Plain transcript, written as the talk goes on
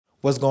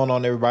What's going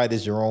on, everybody?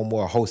 This is Jerome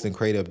Moore, host and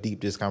creator of Deep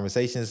Dish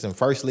Conversations. And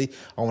firstly,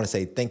 I want to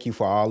say thank you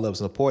for all love and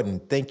support,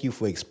 and thank you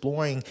for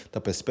exploring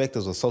the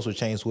perspectives of social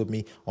change with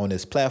me on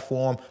this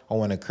platform. I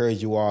want to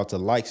encourage you all to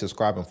like,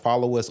 subscribe, and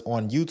follow us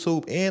on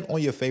YouTube and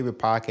on your favorite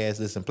podcast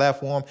listen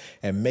platform.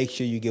 And make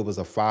sure you give us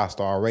a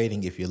 5-star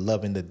rating if you're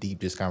loving the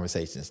Deep Dish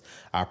Conversations.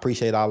 I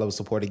appreciate all of the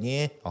support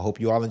again. I hope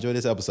you all enjoy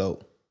this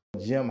episode.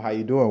 Jim, how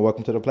you doing?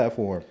 Welcome to the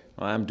platform.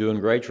 I'm doing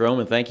great, Jerome,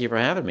 and thank you for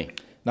having me.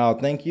 No,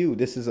 thank you.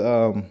 This is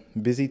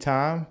busy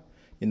time.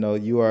 You know,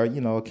 you are,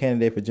 a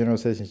candidate for General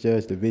Sessions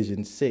Judge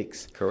Division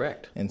 6.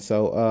 Correct. And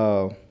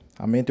so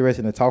I'm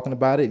interested in talking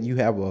about it. You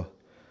have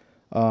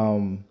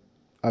an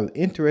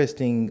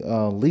interesting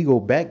legal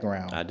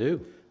background. I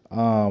do.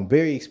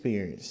 Very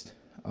experienced,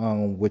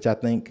 which I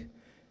think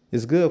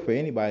is good for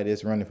anybody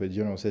that's running for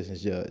General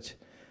Sessions Judge.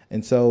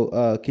 And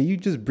so can you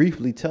just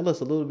briefly tell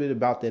us a little bit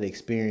about that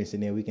experience,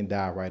 and then we can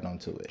dive right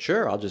onto it?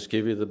 Sure. I'll just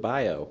give you the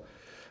bio.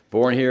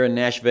 Born here in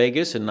Nash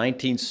Vegas in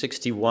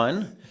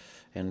 1961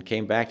 and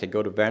came back to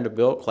go to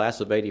Vanderbilt,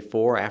 class of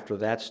 84. After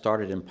that,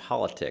 started in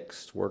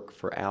politics. Worked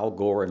for Al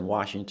Gore in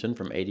Washington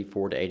from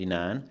 84 to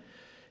 89.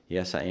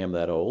 Yes, I am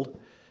that old.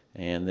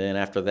 And then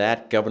after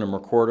that, governor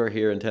recorder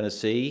here in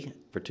Tennessee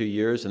for 2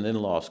 years, and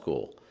then law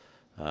school.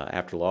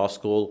 After law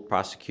school,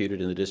 prosecuted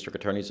in the district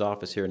attorney's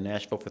office here in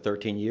Nashville for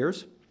 13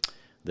 years.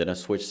 Then I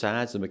switched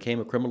sides and became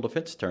a criminal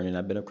defense attorney, and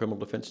I've been a criminal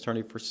defense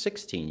attorney for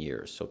 16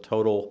 years. So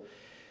total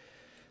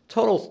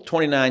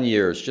 29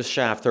 years, just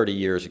shy of 30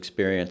 years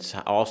experience.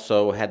 I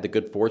also had the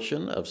good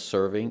fortune of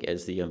serving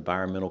as the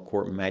environmental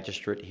court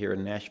magistrate here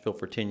in Nashville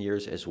for 10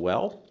 years as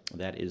well.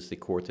 That is the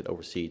court that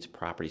oversees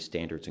property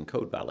standards and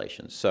code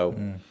violations. So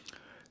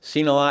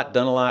seen a lot,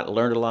 done a lot,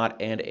 learned a lot,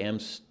 and am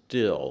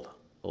still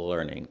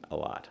learning a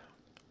lot.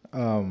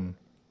 I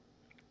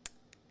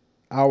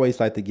always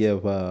like to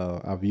give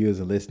our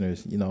viewers and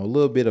listeners, a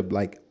little bit of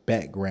like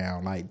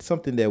background, like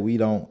something that we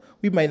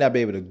may not be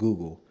able to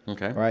Google.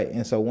 Okay. Right.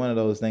 And so one of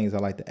those things I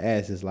like to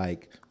ask is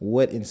like,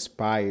 what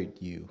inspired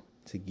you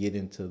to get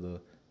into the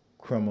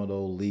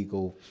criminal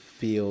legal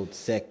field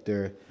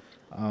sector?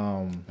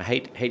 I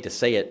hate to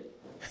say it.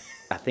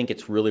 I think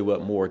it's really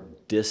what more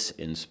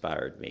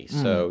disinspired me.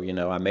 So,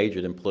 I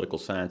majored in political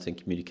science and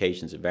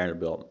communications at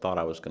Vanderbilt and thought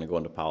I was going to go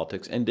into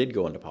politics, and did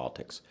go into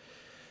politics.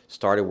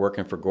 Started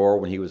working for Gore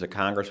when he was a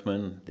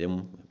congressman,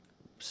 then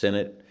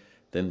Senate,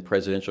 then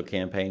presidential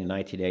campaign in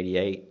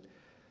 1988.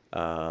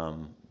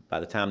 By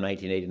the time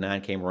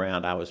 1989 came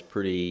around, I was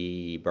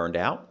pretty burned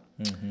out.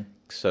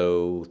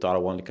 So thought I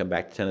wanted to come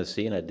back to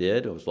Tennessee, and I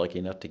did. I was lucky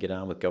enough to get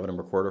on with governor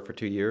recorder for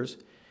 2 years.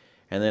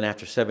 And then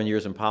after 7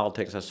 years in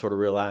politics, I sort of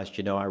realized,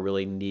 I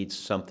really need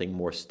something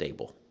more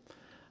stable.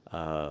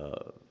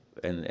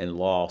 And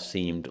law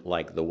seemed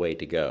like the way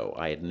to go.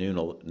 I had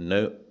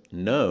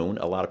known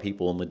a lot of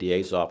people in the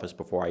DA's office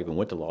before I even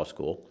went to law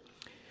school.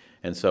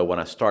 And so when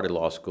I started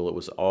law school, it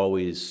was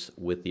always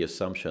with the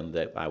assumption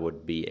that I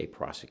would be a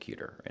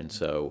prosecutor. And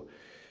so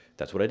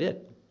that's what I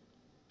did.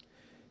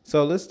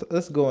 So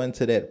let's go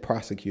into that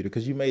prosecutor,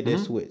 because you made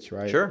that switch,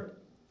 right? Sure.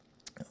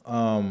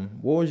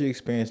 What was your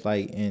experience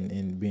like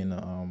in being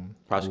a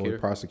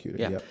prosecutor?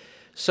 Yeah. Yep.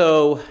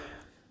 So,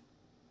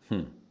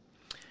 I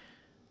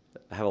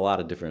have a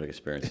lot of different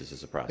experiences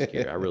as a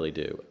prosecutor. I really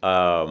do.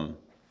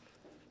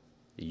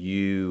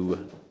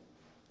 You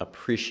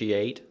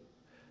appreciate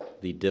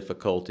the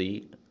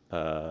difficulty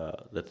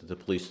that the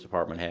police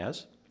department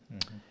has.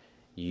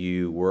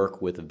 You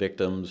work with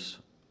victims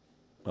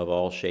of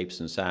all shapes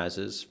and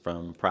sizes,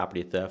 from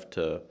property theft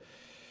to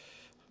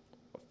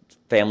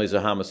families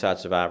of homicide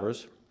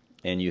survivors,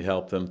 and you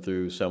help them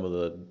through some of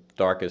the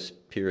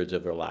darkest periods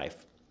of their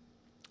life,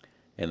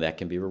 and that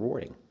can be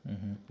rewarding.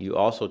 You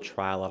also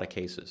try a lot of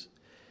cases,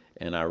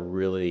 and I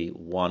really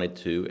wanted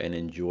to and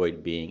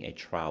enjoyed being a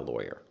trial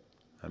lawyer.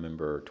 I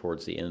remember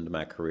towards the end of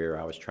my career,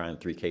 I was trying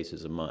 3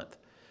 cases a month.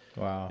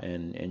 Wow.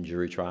 And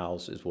jury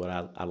trials is what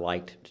I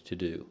liked to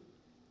do.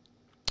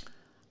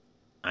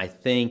 I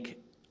think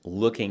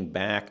looking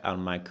back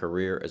on my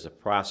career as a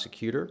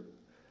prosecutor,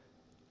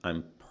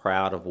 I'm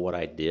proud of what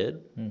I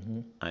did.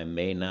 I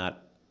may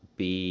not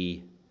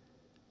be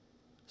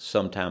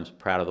sometimes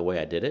proud of the way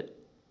I did it.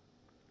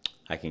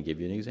 I can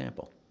give you an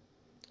example.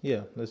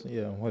 Yeah.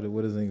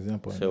 What is an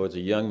example? So it's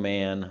a young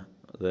man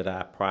that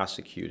I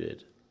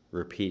prosecuted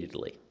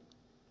repeatedly.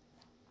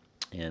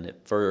 And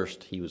at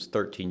first, he was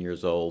 13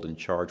 years old and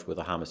charged with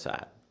a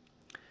homicide.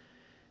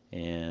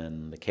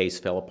 And the case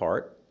fell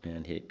apart,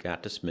 and he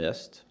got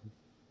dismissed.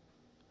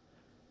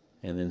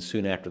 And then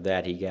soon after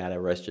that, he got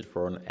arrested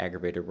for an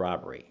aggravated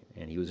robbery.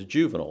 And he was a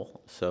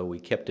juvenile, so we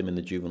kept him in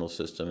the juvenile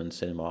system and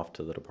sent him off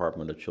to the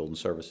Department of Children's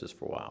Services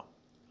for a while.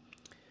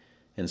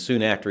 And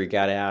soon after he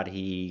got out,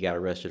 he got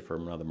arrested for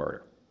another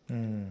murder.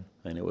 And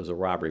it was a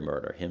robbery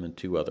murder, him and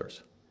 2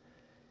 others.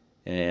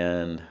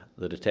 And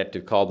the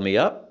detective called me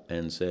up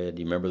and said,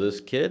 "Do you remember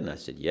this kid?" And I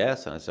said,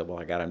 "Yes." And I said, "Well,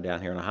 I got him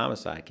down here on a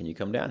homicide. Can you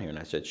come down here?" And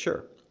I said,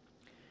 "Sure."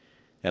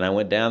 And I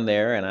went down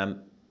there and I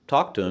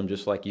talked to him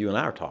just like you and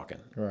I are talking.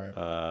 Right.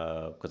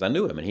 Because I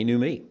knew him and he knew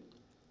me.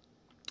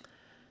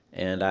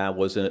 And I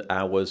was a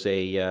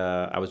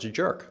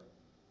jerk.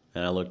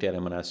 And I looked at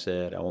him and I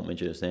said, I won't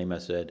mention his name. I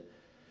said,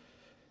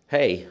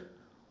 "Hey,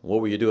 what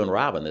were you doing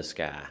robbing this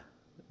guy?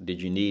 Did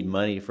you need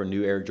money for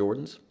new Air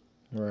Jordans?"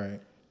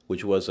 Right.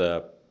 Which was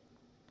a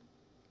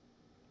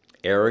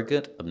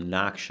arrogant,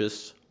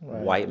 obnoxious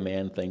white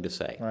man thing to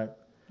say. Right.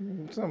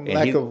 Some And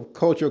lack of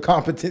cultural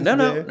competence. No.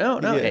 there. Yeah.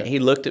 Yeah. And he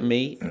looked at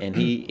me, and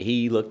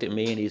he looked at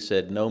me, and he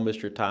said, "No,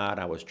 Mr. Todd,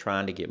 I was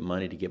trying to get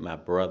money to get my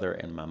brother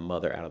and my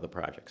mother out of the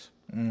projects."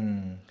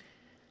 And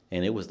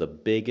it was the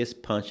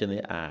biggest punch in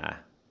the eye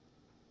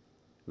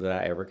that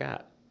I ever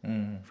got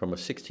from a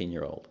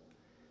 16-year-old.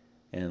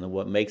 And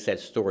what makes that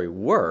story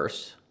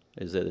worse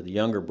is that the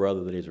younger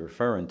brother that he's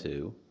referring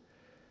to,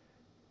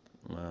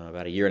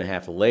 about a year and a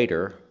half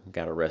later,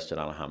 got arrested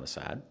on a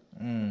homicide,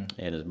 and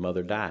his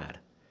mother died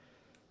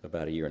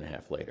about a year and a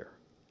half later.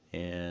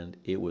 And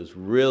it was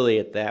really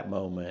at that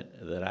moment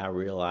that I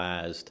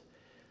realized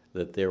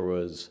that there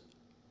was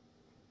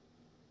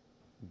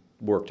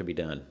work to be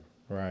done,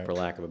 Right. for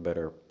lack of a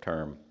better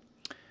term.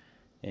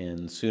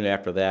 And soon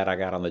after that, I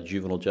got on the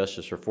Juvenile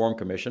Justice Reform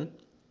Commission.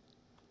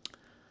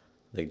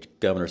 The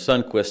Governor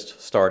Sundquist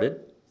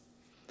started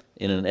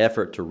in an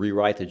effort to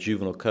rewrite the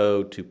juvenile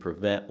code to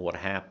prevent what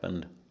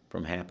happened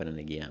from happening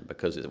again,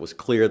 because it was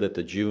clear that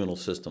the juvenile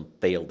system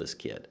failed this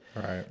kid.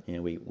 Right.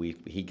 And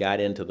he got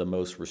into the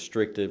most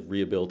restrictive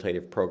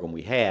rehabilitative program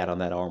we had on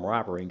that armed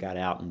robbery and got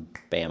out and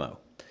bammo,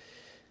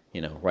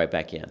 right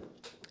back in.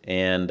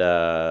 And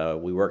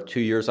we worked 2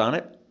 years on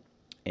it,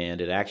 and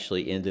it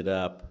actually ended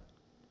up,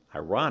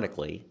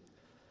 ironically,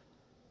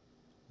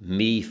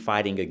 me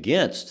fighting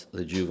against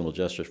the Juvenile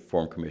Justice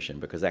Reform Commission,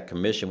 because that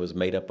commission was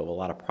made up of a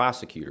lot of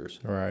prosecutors.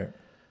 Right.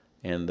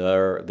 And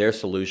their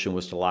solution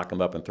was to lock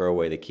them up and throw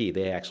away the key.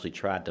 They actually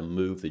tried to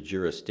move the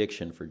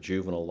jurisdiction for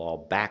juvenile law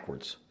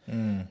backwards,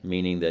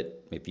 meaning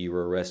that if you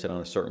were arrested on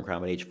a certain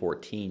crime at age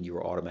 14, you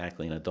were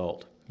automatically an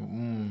adult.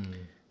 And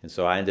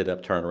so I ended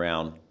up turning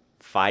around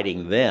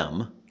fighting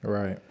them.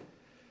 Right.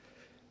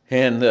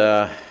 And,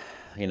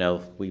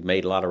 we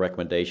made a lot of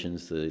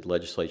recommendations. The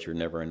legislature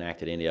never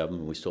enacted any of them,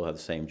 and we still have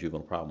the same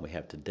juvenile problem we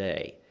have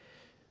today.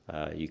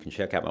 You can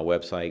check out my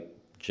website,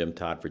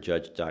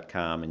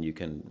 jimtoddforjudge.com, and you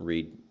can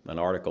read an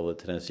article that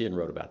Tennessean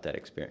wrote about that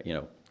experience,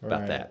 about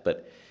Right. that.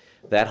 But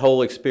that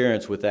whole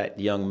experience with that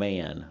young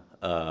man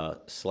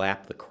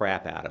slapped the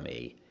crap out of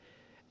me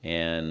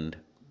and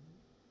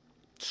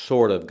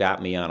sort of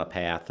got me on a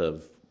path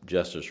of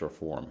justice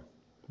reform,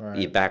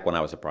 Right. back when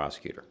I was a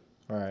prosecutor.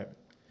 Right.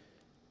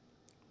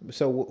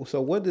 So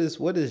what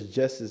does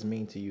justice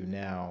mean to you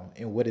now,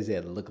 and what does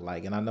that look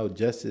like? And I know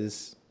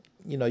justice,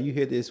 you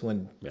hear this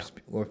when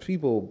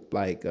people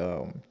like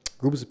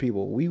groups of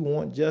people, we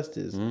want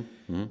justice.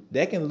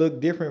 That can look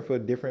different for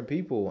different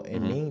people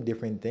and mean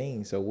different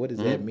things. So what does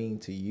that mean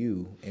to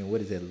you, and what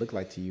does that look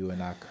like to you in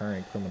our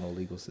current criminal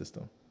legal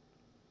system?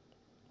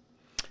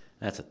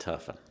 That's a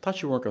tough one. I thought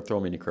you weren't going to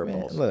throw me any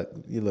curveballs.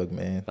 Look,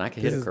 man. I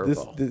can hit a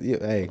curveball.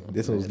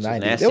 This was It's a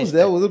 90. nasty I was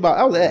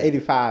at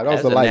 85. That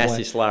was That's a a light nasty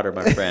one. slaughter,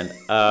 my friend.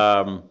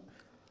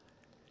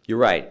 You're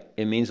right.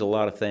 It means a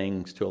lot of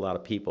things to a lot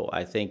of people.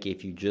 I think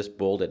if you just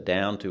boiled it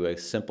down to a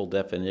simple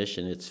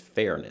definition, it's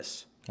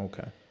fairness.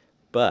 Okay.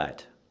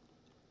 But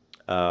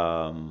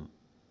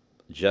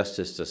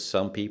justice to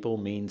some people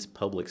means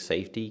public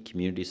safety,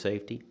 community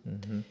safety.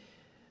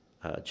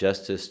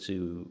 Justice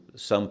to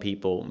some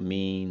people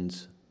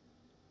means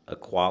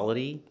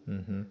equality.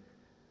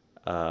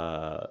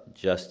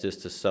 Justice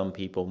to some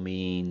people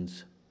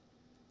means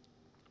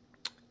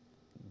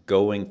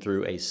going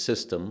through a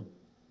system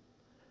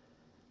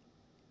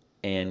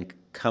and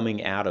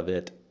coming out of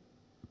it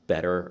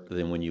better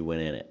than when you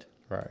went in it.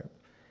 Right.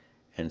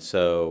 And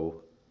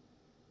so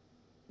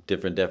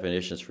different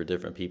definitions for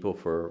different people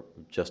for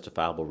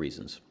justifiable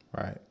reasons.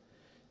 Right.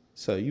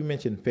 So you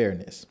mentioned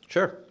fairness.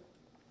 Sure.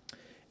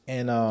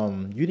 And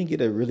you didn't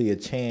get a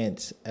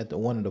chance at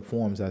one of the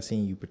forums I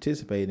seen you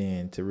participate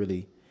in to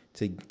really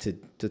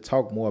to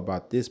talk more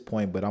about this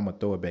point, but I'm gonna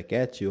throw it back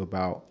at you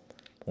about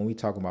when we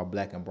talk about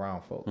black and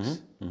brown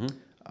folks.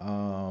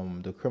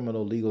 The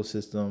criminal legal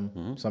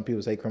system, some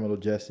people say criminal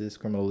justice,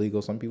 criminal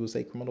legal, some people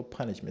say criminal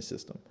punishment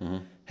system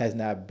has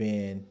not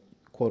been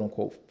quote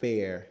unquote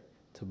fair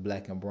to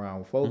black and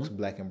brown folks,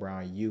 black and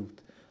brown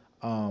youth.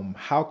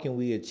 How can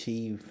we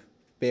achieve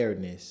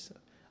fairness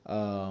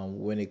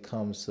when it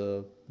comes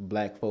to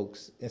black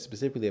folks, and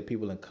specifically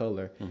people of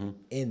color,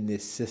 in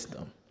this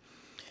system?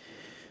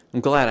 I'm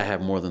glad I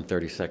have more than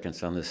 30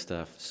 seconds on this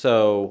stuff.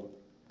 So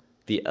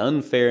the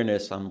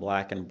unfairness on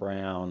black and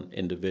brown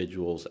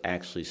individuals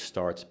actually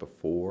starts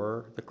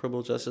before the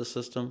criminal justice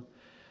system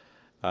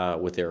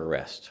with their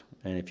arrest.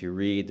 And if you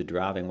read the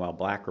Driving While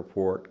Black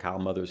report, Kyle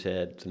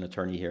Mothershead's an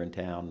attorney here in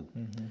town,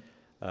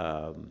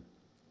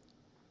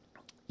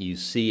 you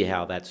see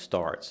how that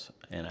starts.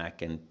 And I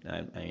can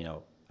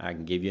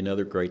give you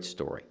another great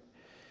story.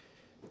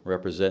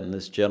 Representing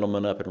this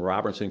gentleman up in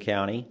Robertson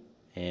County,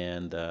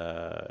 and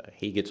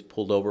he gets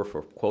pulled over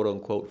for quote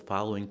unquote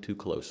following too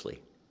closely,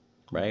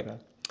 right? Okay.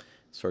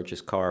 Search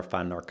his car,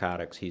 find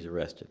narcotics, he's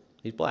arrested.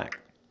 He's black.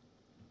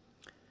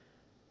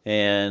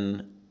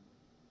 And,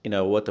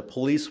 what the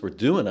police were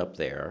doing up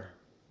there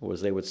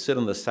was they would sit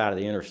on the side of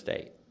the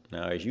interstate.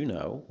 Now, as you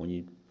know, when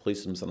you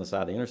police them on the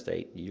side of the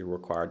interstate, you're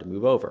required to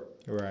move over.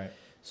 Right.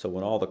 So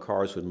when all the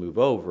cars would move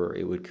over,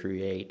 it would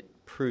create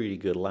pretty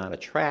good line of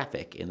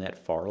traffic in that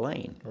far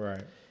lane.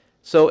 Right.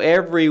 So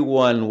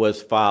everyone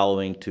was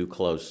following too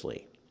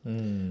closely.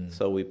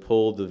 So we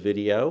pulled the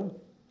video,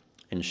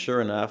 and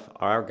sure enough,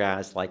 our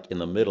guy's like in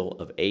the middle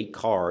of 8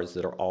 cars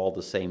that are all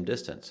the same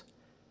distance.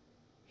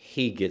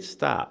 He gets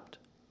stopped.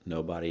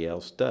 Nobody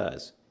else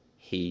does.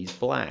 He's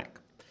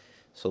black.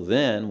 So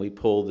then we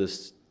pulled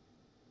this,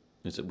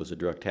 it was a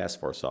drug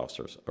task force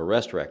officer's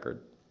arrest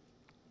record,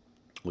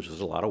 which was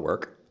a lot of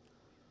work.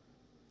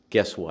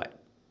 Guess what?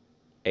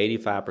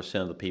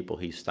 85% of the people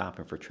he's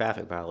stopping for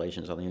traffic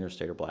violations on the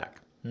interstate are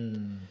black.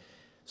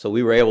 So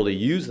we were able to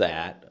use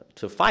that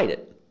to fight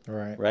it.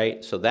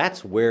 Right? So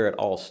that's where it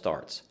all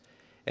starts.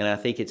 And I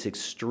think it's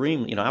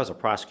extremely, I was a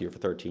prosecutor for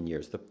 13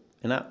 years.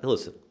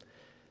 Listen,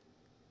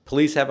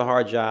 police have a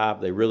hard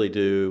job. They really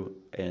do.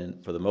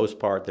 And for the most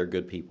part, they're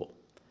good people.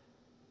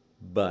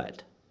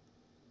 But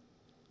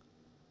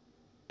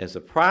as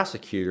a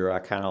prosecutor, I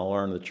kind of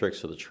learned the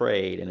tricks of the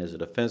trade. And as a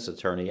defense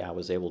attorney, I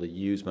was able to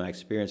use my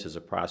experience as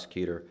a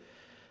prosecutor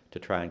to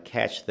try and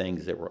catch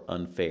things that were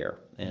unfair.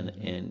 And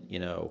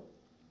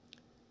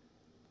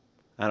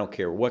I don't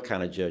care what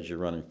kind of judge you're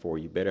running for,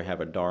 you better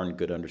have a darn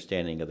good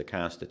understanding of the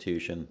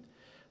Constitution,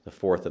 the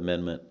Fourth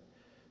Amendment,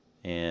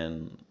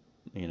 and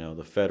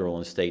the federal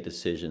and state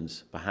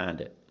decisions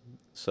behind it,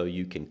 so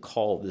you can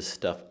call this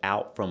stuff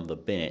out from the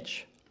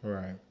bench,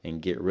 right,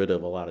 and get rid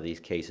of a lot of these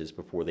cases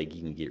before they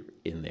can get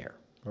in there.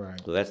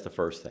 Right. So that's the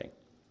first thing.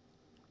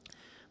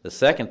 The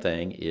second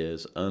thing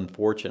is,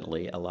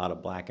 unfortunately, a lot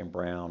of black and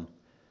brown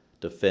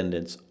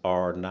defendants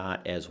are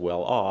not as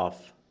well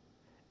off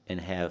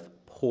and have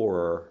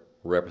poorer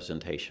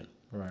representation.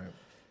 Right.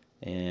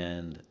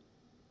 And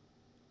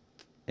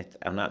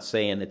I'm not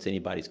saying it's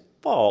anybody's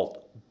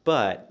fault,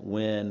 but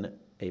when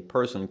a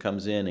person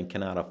comes in and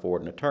cannot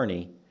afford an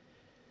attorney,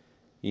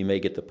 you may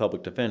get the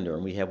public defender.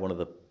 And we have one of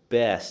the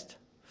best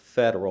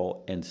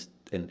federal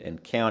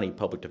and county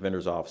public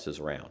defender's offices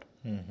around.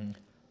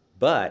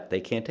 But they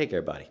can't take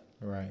everybody.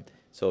 Right.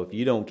 So if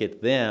you don't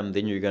get them,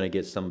 then you're going to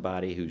get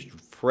somebody who's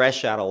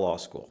fresh out of law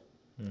school,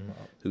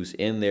 who's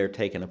in there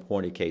taking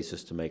appointed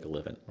cases to make a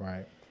living.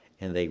 Right.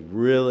 And they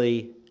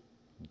really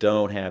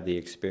don't have the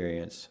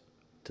experience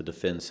to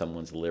defend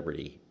someone's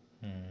liberty.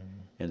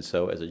 And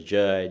so as a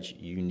judge,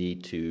 you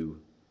need to,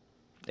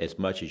 as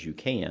much as you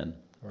can,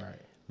 right,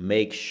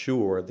 make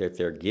sure that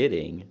they're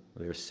getting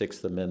their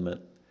Sixth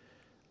Amendment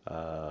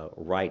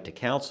right to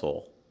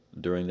counsel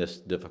during this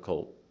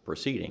difficult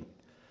proceeding.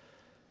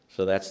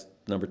 So that's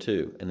number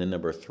 2. And then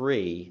number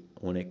 3,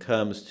 when it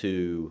comes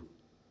to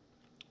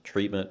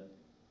treatment,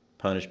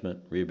 punishment,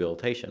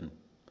 rehabilitation,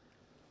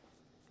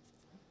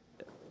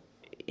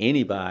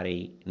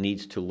 anybody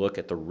needs to look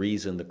at the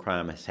reason the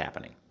crime is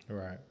happening.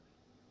 Right.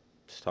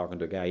 Just talking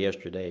to a guy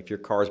yesterday, if your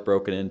car's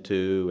broken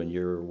into and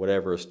your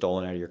whatever is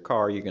stolen out of your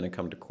car, you're going to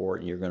come to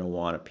court and you're going to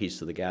want a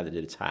piece of the guy that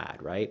did its hide,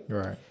 right?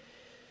 Right.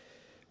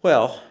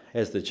 Well,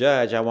 as the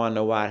judge, I want to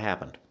know why it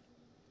happened.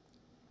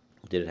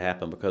 Did it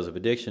happen because of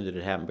addiction? Did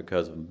it happen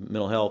because of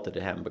mental health? Did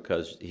it happen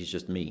because he's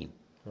just mean?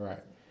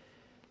 Right.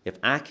 If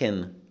I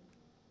can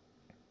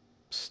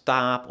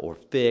stop or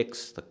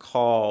fix the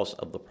cause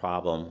of the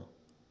problem,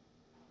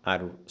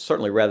 I'd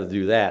certainly rather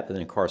do that than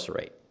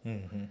incarcerate.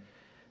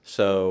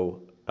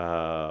 So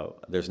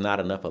there's not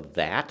enough of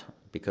that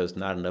because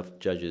not enough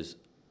judges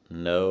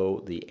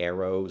know the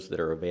arrows that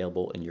are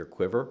available in your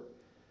quiver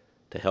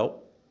to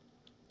help.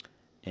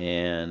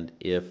 And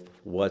if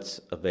what's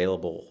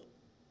available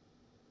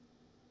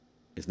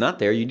is not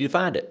there, you need to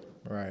find it.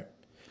 Right.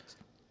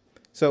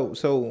 So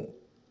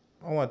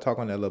I want to talk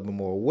on that a little bit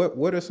more.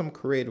 What are some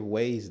creative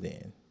ways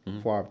then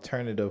for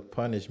alternative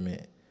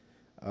punishment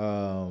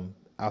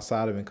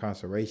outside of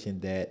incarceration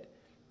that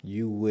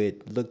you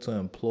would look to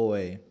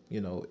employ,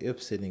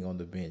 if sitting on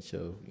the bench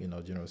of,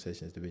 General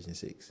Sessions Division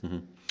 6?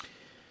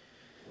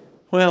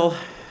 Well,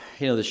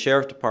 the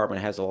sheriff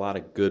department has a lot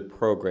of good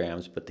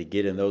programs, but to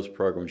get in those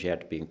programs, you have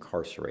to be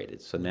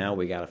incarcerated. So now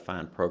we got to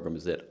find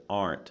programs that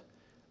aren't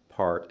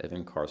part of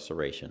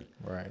incarceration.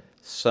 Right.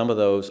 Some of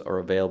those are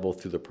available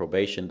through the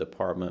probation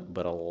department,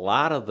 but a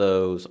lot of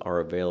those are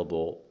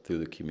available through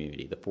the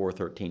community. The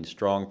 413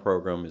 Strong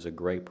program is a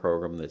great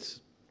program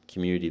that's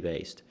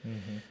community-based.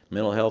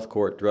 Mental health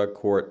court, drug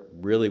court,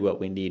 really what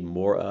we need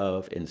more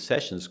of in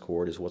sessions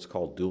court is what's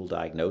called dual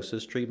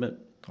diagnosis treatment.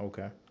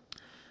 Okay.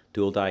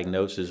 Dual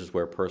diagnosis is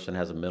where a person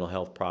has a mental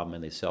health problem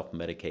and they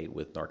self-medicate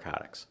with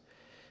narcotics.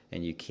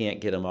 And you can't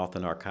get them off the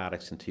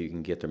narcotics until you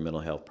can get their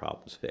mental health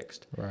problems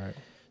fixed. Right.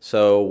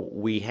 So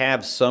we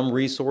have some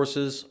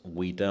resources.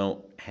 We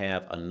don't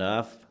have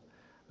enough.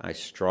 I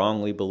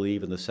strongly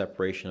believe in the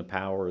separation of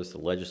powers. The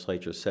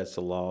legislature sets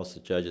the laws, the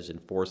judges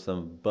enforce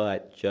them,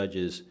 but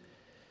judges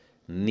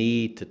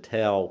need to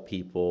tell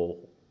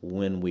people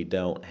when we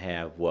don't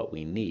have what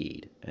we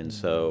need. And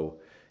so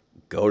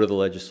go to the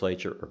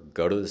legislature or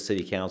go to the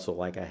city council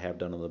like I have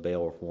done on the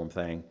bail reform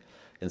thing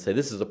and say,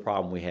 this is a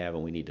problem we have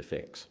and we need to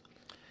fix.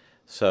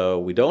 So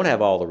we don't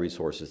have all the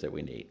resources that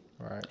we need.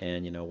 Right.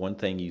 And, you know, one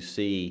thing you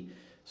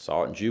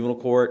saw it in juvenile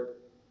court,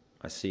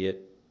 I see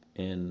it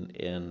in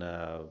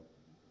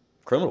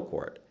criminal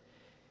court,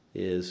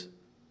 is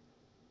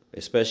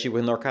especially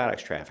with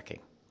narcotics trafficking.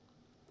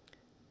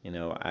 You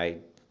know,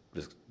 I'm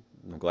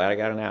glad I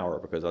got an hour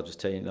because I'll just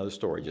tell you another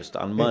story. Just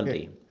on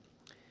Monday,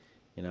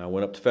 you know, I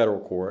went up to federal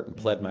court and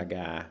pled my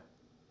guy,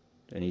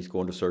 and he's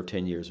going to serve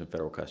 10 years in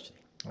federal custody,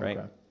 right?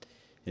 Okay.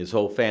 His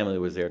whole family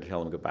was there to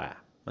tell him goodbye.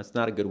 That's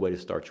not a good way to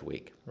start your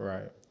week.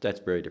 Right.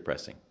 That's very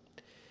depressing.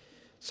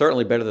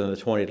 Certainly better than the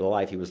 20 to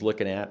life he was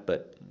looking at,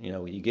 but, you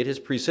know, you get his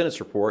pre-sentence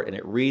report, and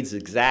it reads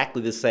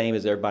exactly the same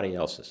as everybody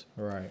else's.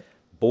 Right.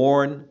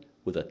 Born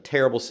with a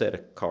terrible set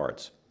of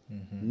cards.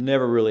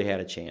 Never really had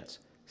a chance.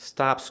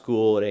 Stopped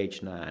school at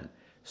age 9.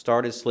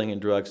 Started slinging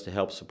drugs to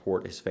help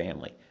support his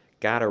family.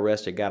 Got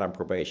arrested, got on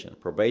probation.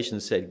 Probation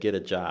said get a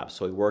job,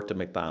 so he worked at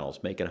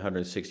McDonald's, making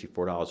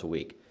 $164 a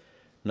week.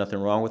 Nothing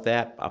wrong with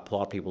that. I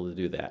applaud people to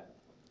do that.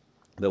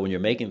 But when you're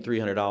making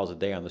 $300 a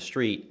day on the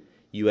street,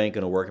 you ain't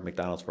going to work at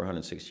McDonald's for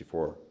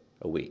 $164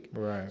 a week.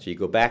 Right. So you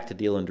go back to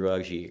dealing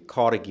drugs, you get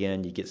caught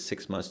again, you get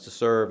 6 months to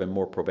serve and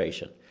more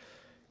probation.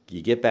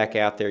 You get back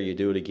out there, you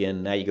do it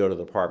again, now you go to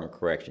the Department of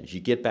Corrections.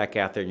 You get back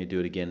out there and you do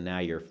it again, now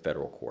you're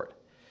federal court.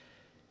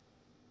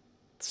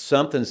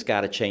 Something's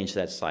got to change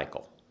that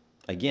cycle.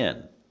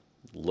 Again,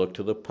 look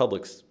to the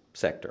public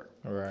sector.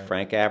 Right.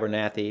 Frank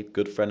Abernathy,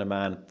 good friend of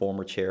mine,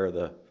 former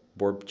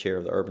board chair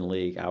of the Urban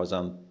League. I was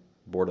on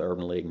the board of the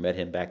Urban League, met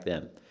him back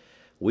then.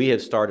 We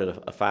have started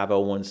a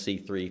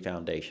 501c3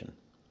 foundation,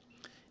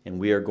 and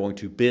we are going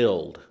to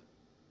build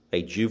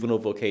a juvenile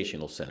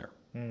vocational center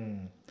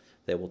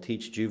that will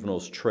teach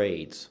juveniles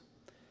trades,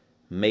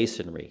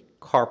 masonry,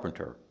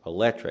 carpenter,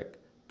 electric,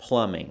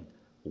 plumbing,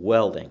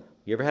 welding.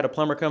 You ever had a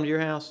plumber come to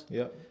your house?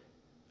 Yep.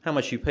 How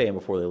much you pay them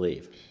before they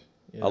leave?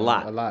 Yeah, A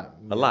lot. A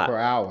lot. Per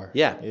hour.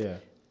 Yeah. Yeah.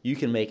 You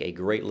can make a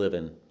great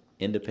living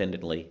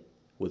independently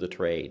with a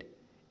trade.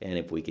 And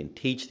if we can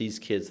teach these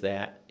kids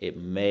that, it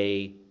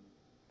may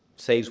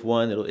saves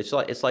one.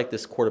 It's like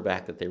this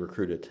quarterback that they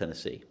recruited at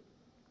Tennessee,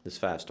 this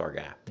 5-star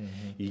guy.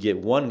 You get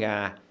one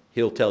guy,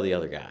 he'll tell the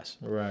other guys.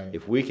 Right.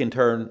 If we can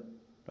turn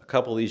a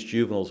couple of these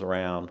juveniles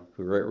around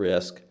who are at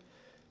risk,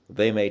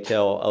 they may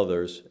tell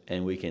others,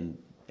 and we can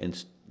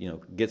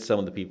get some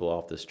of the people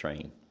off this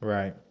train.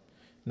 Right.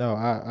 No,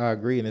 I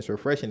agree, and it's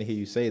refreshing to hear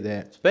you say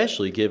that.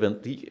 Especially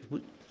given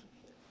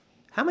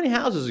how many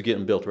houses are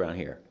getting built around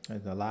here?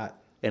 It's a lot.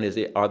 And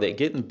are they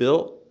getting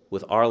built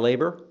with our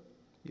labor?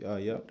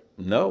 Yep.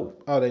 No.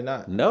 Oh, they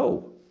not?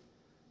 No.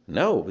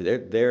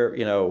 They're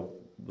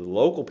the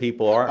local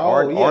people aren't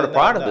a no,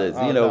 part of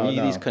no.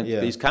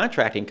 this. These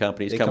contracting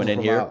companies They coming come in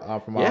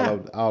from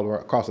here. all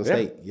across the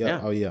state. Yep. Yeah.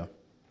 Oh, yeah.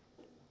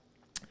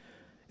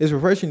 It's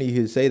refreshing to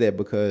hear you say that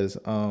because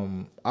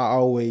I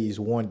always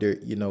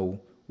wondered,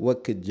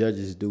 what could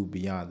judges do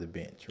beyond the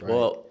bench, right?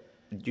 Well,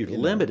 you're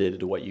limited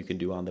to what you can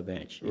do on the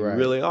bench. You Right.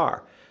 really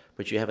are.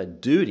 But you have a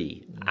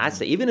duty, I'd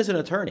say, even as an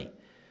attorney,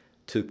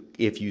 to,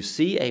 if you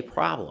see a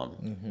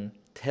problem,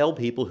 tell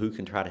people who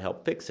can try to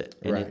help fix it.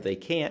 And Right. if they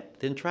can't,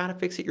 then try to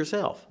fix it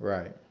yourself.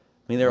 Right. I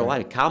mean, there are a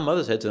lot of, Kyle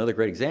Mothershead's another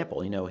great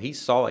example. He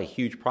saw a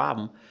huge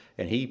problem,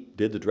 and he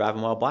did the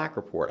Driving While Black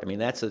report. I mean,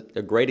 that's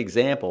a great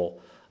example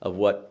of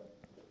what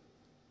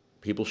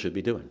people should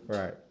be doing.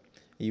 Right.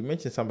 You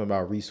mentioned something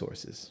about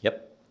resources.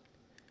 Yep.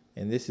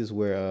 And this is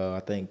where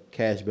I think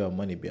cash bail,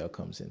 money bail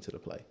comes into the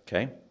play.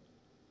 Okay.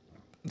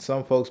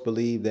 Some folks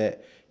believe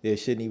that there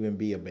shouldn't even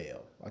be a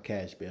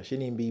cash bail.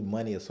 Shouldn't even be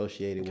money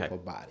associated with a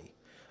body.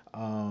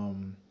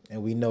 And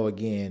we know,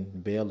 again,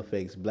 bail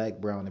affects black,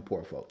 brown, and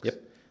poor folks.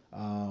 Yep.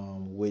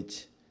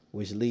 Which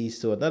leads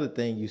to another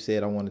thing you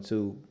said I wanted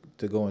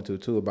to go into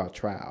too about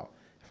trial.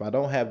 If I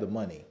don't have the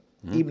money,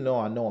 even though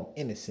I know I'm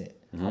innocent,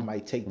 I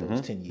might take those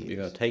 10 years. You're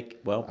gonna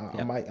take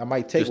I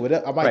might take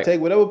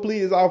whatever plea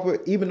is offered,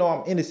 even though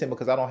I'm innocent,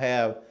 because I don't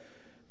have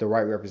the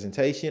right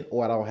representation,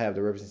 or I don't have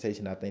the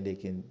representation I think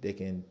they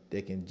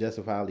can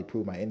justifiably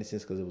prove my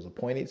innocence because it was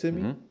appointed to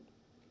me,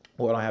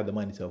 or I don't have the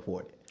money to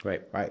afford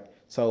it. Right.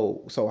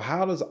 So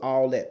how does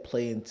all that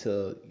play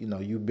into,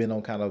 you've been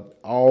on kind of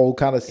all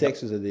kind of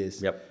sections of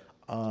this. Yep.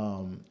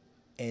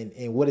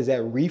 And what does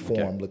that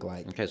reform look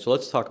like? Okay, so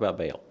let's talk about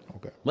bail.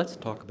 Okay. Let's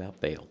talk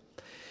about bail.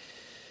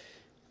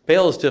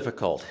 Bail is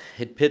difficult.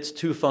 It pits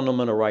two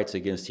fundamental rights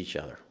against each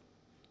other,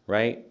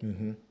 right?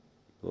 The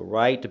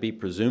right to be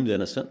presumed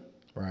innocent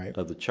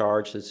of the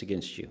charge that's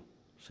against you.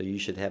 So you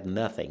should have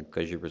nothing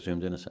because you're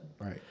presumed innocent.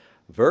 Right.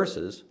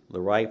 Versus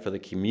the right for the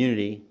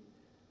community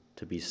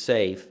to be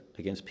safe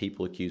against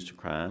people accused of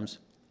crimes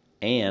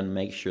and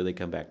make sure they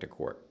come back to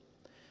court.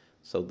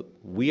 So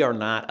we are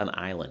not an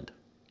island,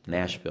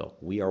 Nashville.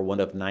 We are one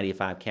of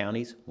 95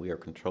 counties. We are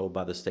controlled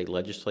by the state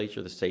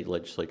legislature. The state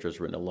legislature has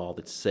written a law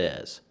that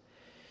says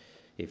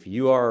if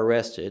you are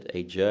arrested,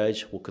 a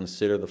judge will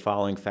consider the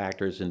following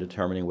factors in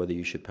determining whether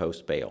you should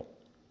post bail.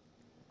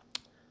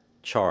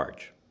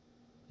 Charge.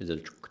 Is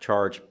it a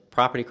charge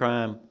property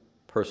crime,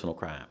 personal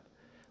crime.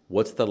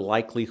 What's the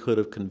likelihood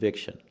of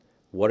conviction?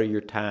 What are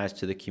your ties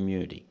to the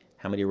community?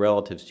 How many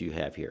relatives do you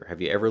have here?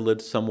 Have you ever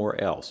lived somewhere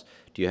else?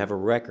 Do you have a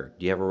record?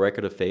 Do you have a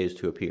record of failures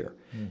to appear?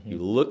 You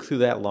look through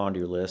that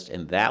laundry list,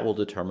 and that will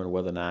determine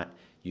whether or not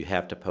you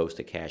have to post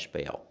a cash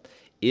bail.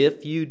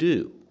 If you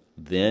do,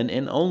 then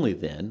and only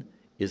then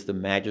is the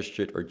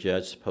magistrate or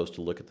judge supposed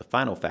to look at the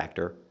final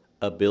factor,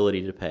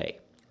 ability to pay.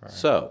 Right.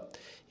 So,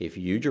 if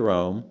you,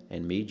 Jerome,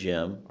 and me,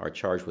 Jim, are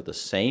charged with the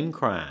same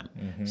crime,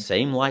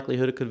 same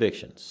likelihood of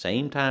conviction,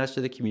 same ties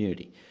to the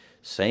community,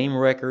 same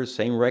record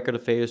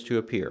of failures to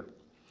appear,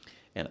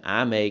 and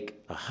I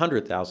make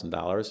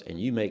 $100,000 and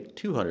you make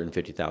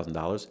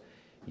 $250,000,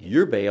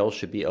 your bail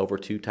should be over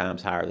 2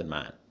 times higher than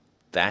mine.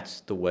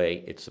 That's the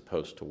way it's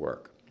supposed to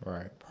work.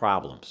 Right.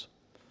 Problems.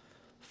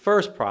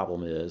 First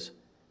problem is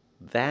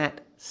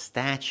that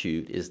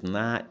statute is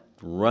not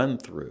run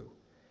through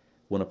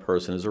when a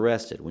person is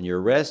arrested. When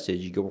you're arrested,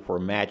 you go before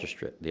a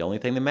magistrate. The only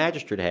thing the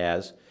magistrate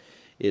has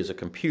is a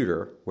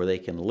computer where they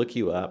can look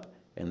you up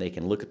and they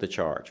can look at the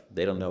charge.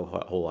 They don't know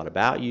a whole lot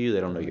about you. They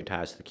don't know your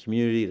ties to the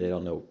community. They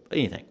don't know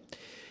anything.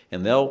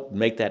 And they'll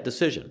make that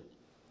decision.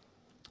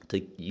 To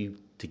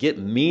get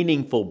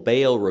meaningful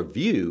bail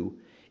review,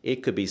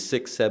 it could be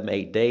 6, 7,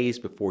 8 days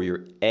before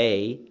you're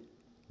A,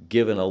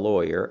 given a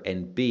lawyer,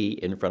 and B,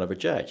 in front of a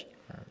judge.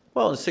 Right.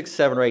 Well, in 6,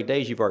 7, or 8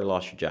 days, you've already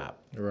lost your job.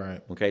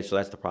 Right. Okay, so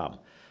that's the problem.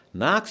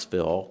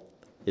 Knoxville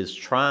is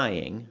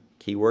trying,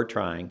 keyword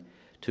trying,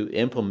 to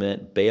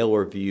implement bail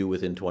review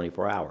within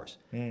 24 hours.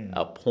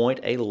 Appoint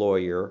a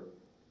lawyer,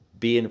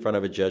 be in front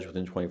of a judge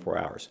within 24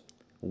 hours.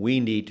 We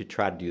need to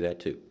try to do that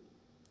too.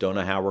 Don't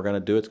know how we're going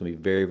to do it. It's going to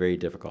be very, very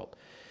difficult,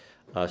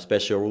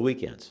 especially over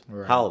weekends,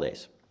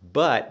 holidays.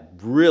 But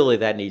really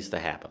that needs to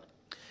happen.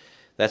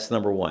 That's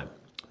number one.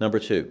 Number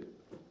two,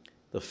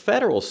 the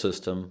federal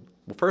system,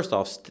 well, first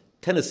off,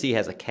 Tennessee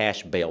has a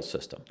cash bail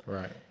system.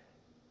 Right.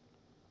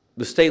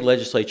 The state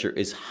legislature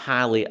is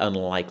highly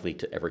unlikely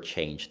to ever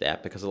change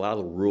that because a lot of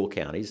the rural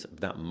counties, if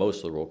not most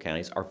of the rural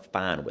counties, are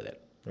fine with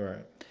it.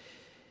 Right.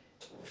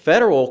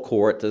 Federal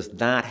court does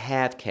not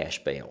have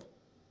cash bail.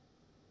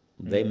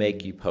 They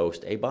make you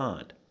post a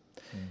bond.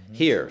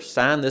 Here,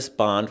 sign this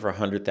bond for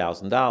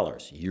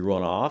 $100,000. You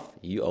run off,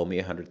 you owe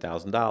me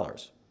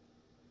 $100,000.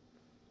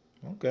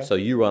 Okay. So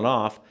you run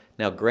off.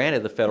 Now,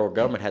 granted, the federal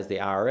government has the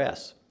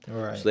IRS.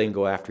 Right. So they can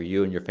go after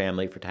you and your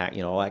family for tax,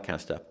 all that kind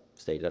of stuff.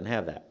 The state doesn't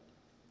have that.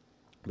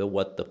 But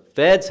what the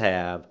feds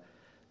have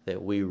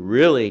that we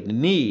really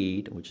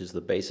need, which is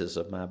the basis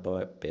of my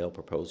bail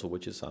proposal,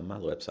 which is on my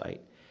website,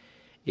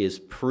 is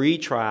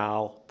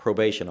pretrial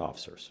probation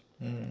officers.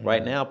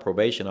 Right now,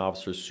 probation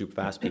officers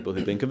supervise people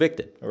who've been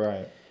convicted.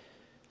 Right.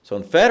 So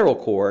in federal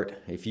court,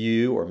 if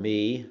you or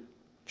me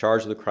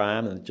charged with a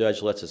crime and the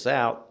judge lets us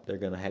out, they're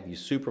going to have you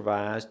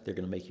supervised. They're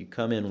going to make you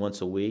come in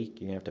once a week.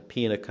 You're going to have to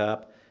pee in a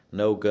cup,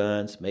 no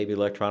guns, maybe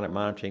electronic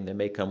monitoring. They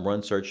may come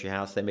run search your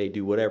house. They may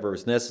do whatever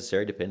is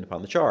necessary depending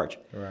upon the charge.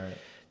 Right.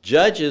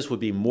 Judges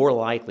would be more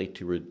likely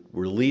to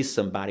release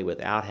somebody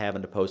without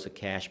having to post a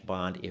cash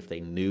bond if they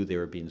knew they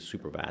were being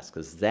supervised,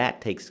 because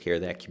that takes care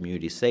of that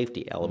community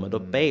safety element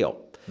of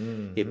bail.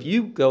 If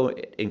you go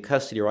in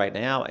custody right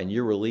now and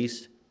you're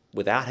released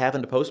without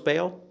having to post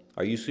bail,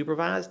 are you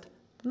supervised?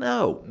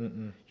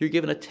 No. You're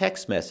given a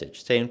text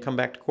message saying come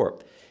back to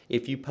court.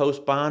 If you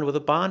post bond with a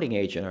bonding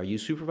agent, are you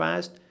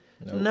supervised?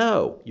 Nope.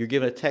 No. You're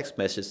given a text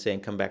message saying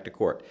come back to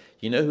court.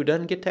 You know who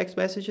doesn't get text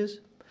messages?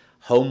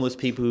 Homeless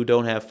people who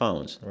don't have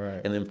phones.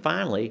 Right. And then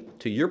finally,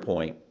 to your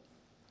point,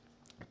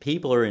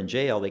 people are in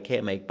jail, they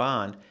can't make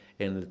bond,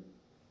 and the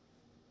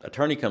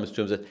attorney comes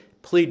to them and says,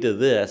 plead to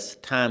this,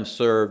 time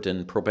served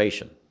and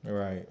probation.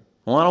 Right.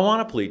 Well, I don't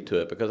want to plead to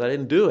it because I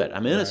didn't do it.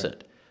 I'm innocent.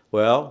 Right.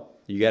 Well,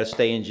 you got to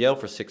stay in jail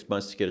for 6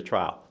 months to get a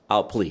trial.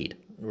 I'll plead.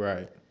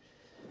 Right.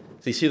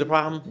 So you see the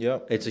problem?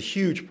 Yep. It's a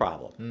huge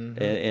problem.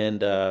 And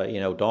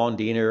Dawn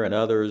Diener and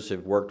others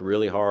have worked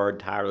really hard,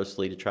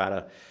 tirelessly to try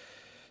to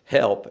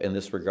help in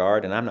this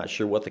regard, and I'm not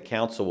sure what the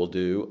council will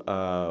do,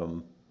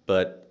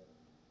 but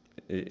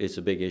it's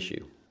a big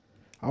issue.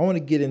 I want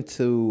to get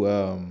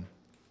into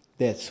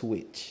that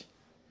switch,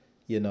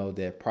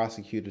 that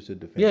prosecutor to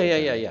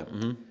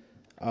defense.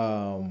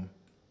 Yeah.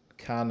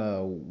 Kind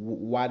of,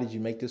 why did you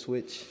make the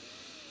switch?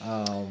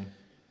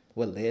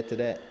 What led to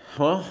that?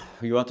 Well,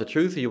 you want the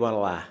truth or you want a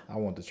lie? I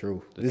want the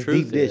truth. The this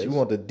truth deep dish. is, We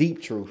want the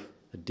deep truth.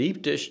 The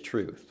deep dish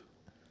truth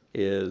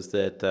is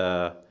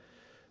that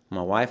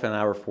my wife and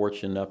I were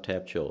fortunate enough to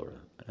have children,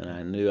 and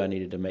I knew I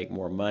needed to make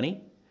more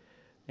money,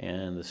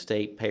 and the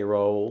state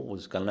payroll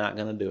was not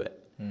going to do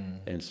it.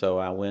 And so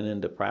I went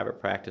into private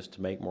practice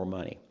to make more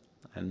money.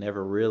 I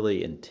never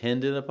really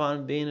intended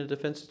upon being a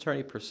defense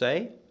attorney per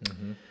se,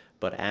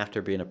 but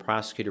after being a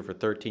prosecutor for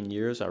 13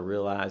 years, I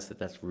realized that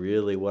that's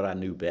really what I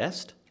knew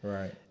best.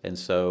 Right. And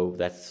so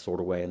that's sort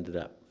of where I ended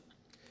up.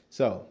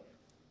 So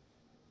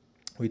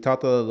we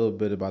talked a little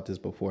bit about this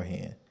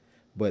beforehand.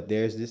 But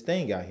there's this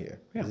thing out here.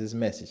 Yeah. There's this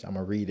message. I'm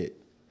going to read it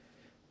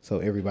so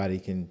everybody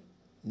can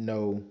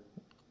know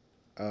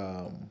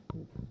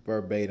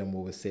verbatim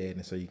what was said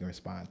and so you can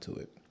respond to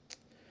it.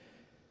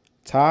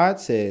 Todd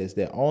says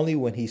that only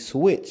when he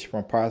switched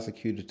from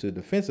prosecutor to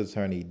defense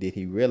attorney did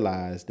he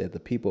realize that the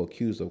people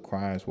accused of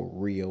crimes were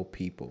real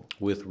people.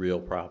 With real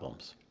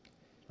problems,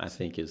 I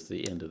think is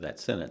the end of that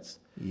sentence.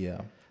 Yeah.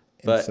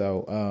 And But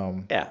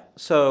so, yeah,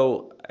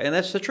 so, and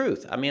that's the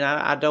truth. I mean,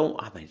 I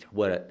mean,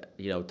 what,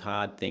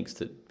 Todd thinks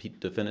that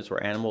defendants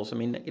were animals. I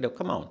mean,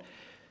 come on.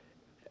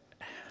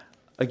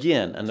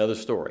 Again, another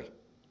story.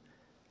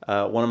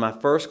 One of my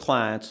first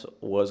clients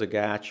was a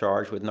guy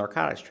charged with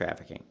narcotics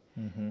trafficking.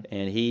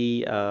 And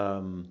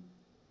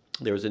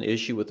there was an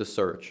issue with the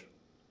search,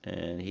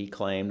 and he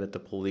claimed that the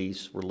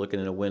police were looking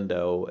in a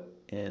window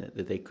and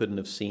that they couldn't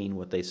have seen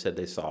what they said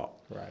they saw.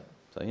 right.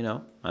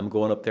 So, I'm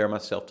going up there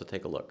myself to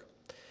take a look.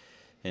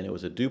 And it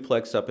was a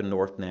duplex up in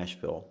North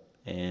Nashville.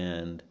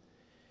 And,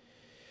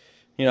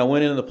 I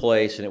went into the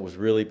place, and it was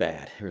really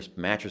bad. There was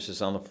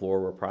mattresses on the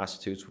floor where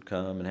prostitutes would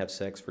come and have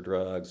sex for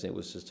drugs. It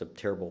was just a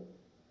terrible,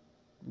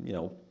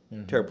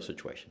 terrible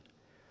situation.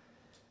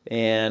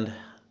 And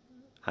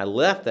I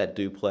left that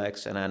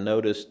duplex, and I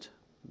noticed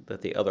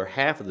that the other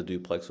half of the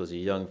duplex was a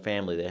young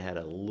family that had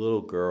a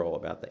little girl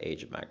about the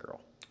age of my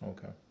girl.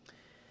 Okay.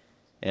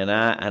 And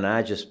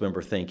I just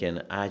remember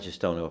thinking, I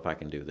just don't know if I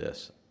can do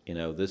this.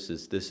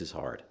 This is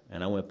hard.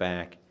 And I went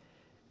back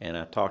and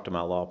I talked to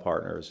my law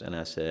partners, and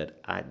I said,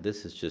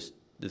 this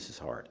is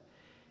hard.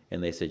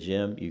 And they said,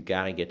 Jim, you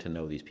got to get to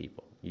know these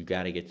people. You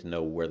got to get to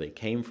know where they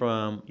came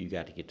from. You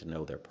got to get to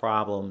know their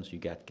problems. You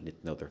got to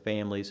get to know their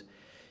families.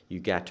 You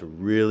got to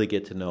really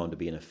get to know them. To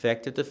be an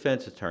effective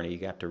defense attorney, you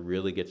got to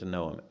really get to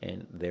know them.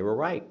 And they were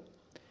right.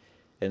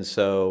 And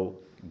so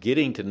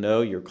getting to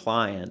know your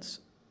clients,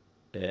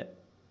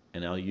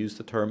 and I'll use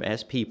the term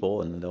as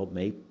people, and they'll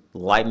may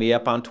light me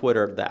up on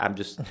Twitter that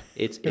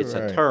it's Right.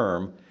 a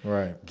term.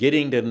 Right.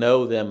 Getting to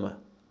know them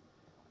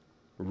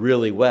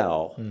really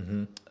well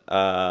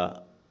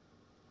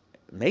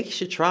makes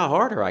you try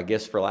harder, I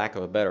guess, for lack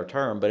of a better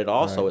term, but it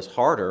also is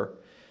harder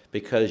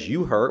because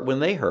you hurt when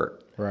they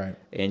hurt. Right.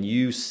 And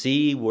you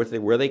see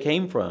where they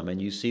came from, and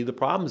you see the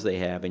problems they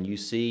have, and you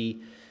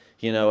see,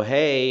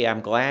 hey,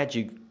 I'm glad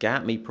you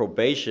got me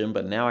probation,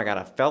 but now I got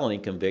a felony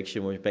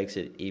conviction, which makes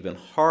it even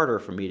harder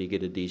for me to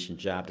get a decent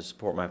job to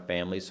support my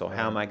family. So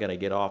how am I going to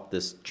get off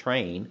this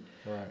train?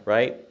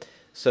 Right?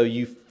 So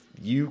you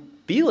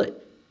feel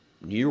it.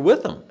 You're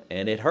with them,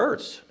 and it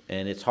hurts,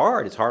 and it's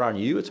hard. It's hard on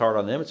you. It's hard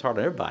on them. It's hard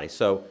on everybody.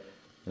 So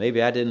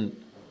maybe I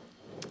didn't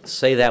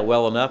say that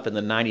well enough in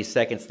the 90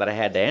 seconds that I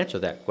had to answer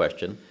that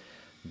question.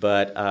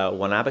 But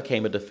when I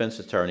became a defense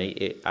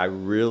attorney, I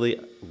really,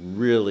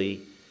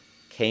 really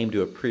came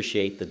to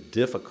appreciate the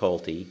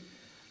difficulty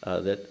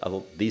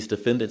that these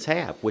defendants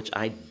have, which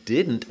I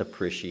didn't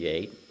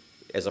appreciate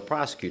as a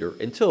prosecutor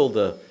until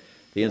the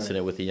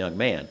incident with the young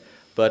man.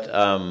 But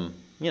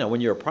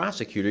when you're a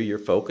prosecutor, you're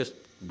focused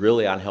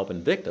really on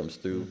helping victims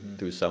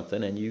through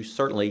something, and you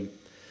certainly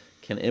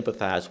can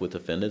empathize with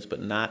defendants,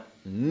 but not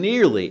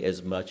nearly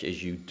as much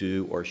as you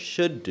do or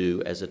should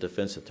do as a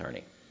defense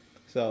attorney.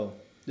 So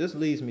this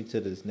leads me to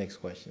this next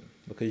question,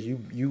 because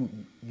you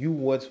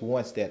was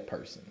once that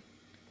person,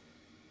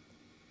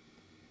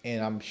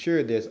 and I'm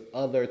sure there's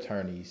other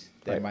attorneys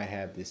that might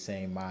have the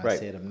same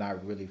mindset of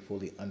not really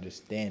fully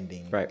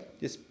understanding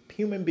just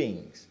human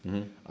beings,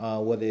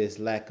 whether it's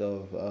lack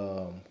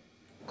of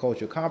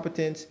cultural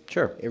competence.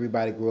 Sure.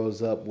 Everybody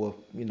grows up with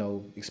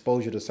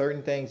exposure to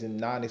certain things and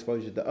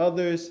non-exposure to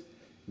others.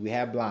 We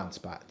have blind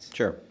spots.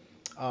 Sure.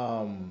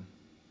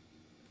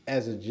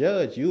 As a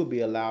judge, you will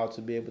be allowed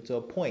to be able to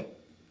appoint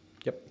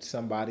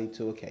somebody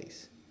to a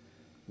case.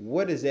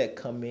 Where does that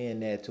come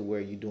in at, to where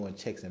you're doing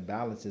checks and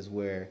balances,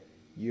 where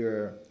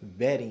you're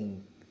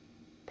vetting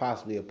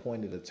possibly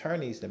appointed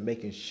attorneys and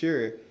making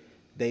sure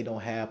they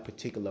don't have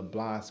particular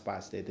blind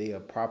spots, that they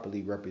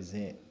properly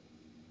represent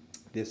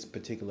this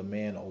particular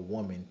man or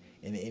woman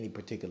in any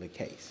particular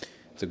case?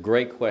 It's a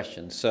great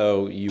question.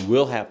 So you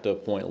will have to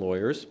appoint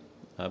lawyers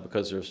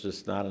because there's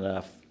just not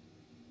enough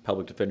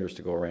public defenders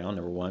to go around,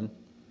 number one.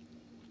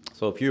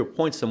 So if you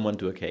appoint someone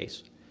to a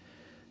case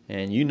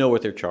and you know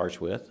what they're charged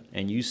with,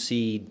 and you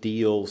see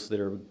deals that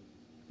are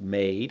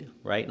made,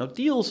 right? Now,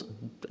 deals,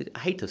 I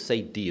hate to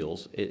say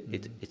deals.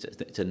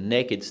 It's a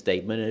naked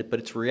statement, but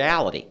it's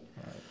reality.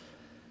 Right.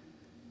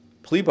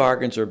 Plea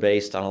bargains are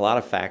based on a lot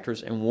of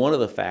factors, and one of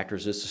the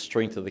factors is the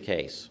strength of the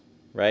case,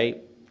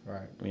 right?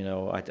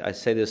 Right. I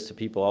say this to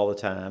people all the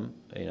time.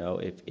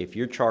 If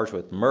you're charged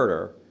with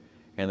murder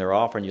and they're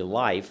offering you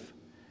life,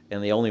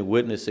 and the only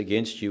witness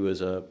against you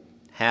is a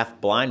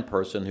half-blind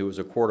person who was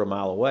a quarter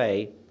mile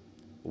away,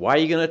 why are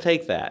you going to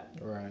take that?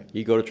 Right.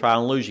 You go to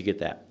trial and lose, you get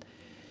that.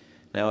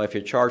 Now, if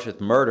you're charged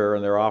with murder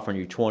and they're offering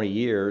you 20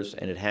 years,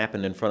 and it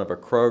happened in front of a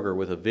Kroger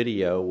with a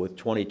video with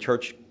 20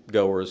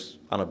 churchgoers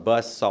on a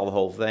bus, saw the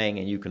whole thing,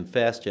 and you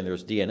confessed and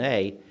there's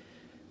DNA,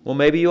 well,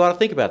 maybe you ought to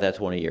think about that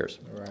 20 years.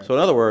 Right. So in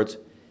other words,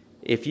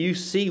 if you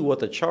see what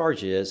the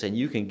charge is and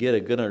you can get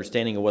a good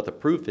understanding of what the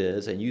proof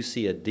is, and you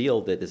see a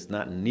deal that is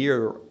not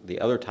near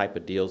the other type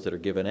of deals that are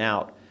given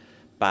out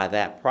by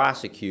that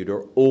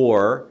prosecutor,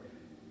 or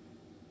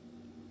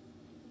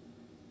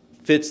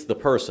fits the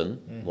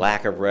person,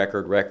 lack of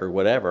record,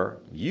 whatever,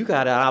 you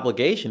got an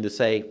obligation to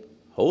say,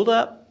 hold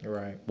up,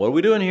 Right. what are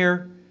we doing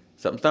here?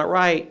 Something's not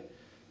right.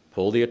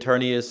 Pull the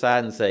attorney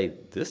aside and say,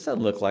 this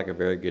doesn't look like a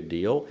very good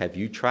deal. Have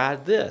you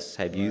tried this?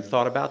 Have you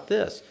thought about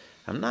this?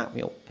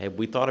 Have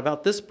we thought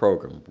about this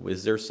program?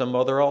 Is there some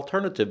other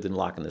alternative than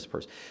locking this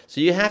person?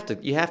 So you have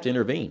to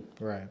intervene.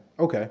 Right.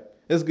 Okay.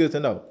 It's good to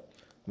know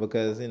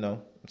because,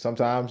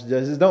 sometimes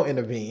judges don't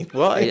intervene.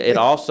 Well, it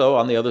also,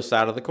 on the other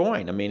side of the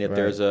coin, I mean, if Right.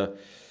 there's a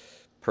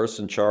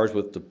person charged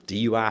with the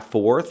DUI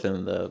fourth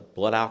and the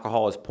blood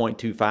alcohol is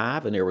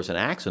 0.25 and there was an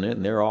accident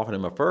and they're offering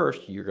him a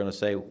first, you're going to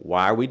say,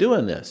 why are we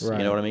doing this? Right.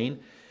 You know what I mean?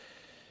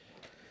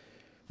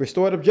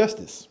 Restorative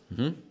justice.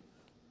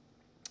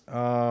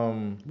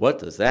 What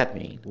does that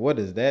mean? What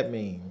does that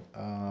mean?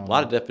 A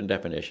lot of different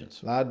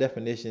definitions. A lot of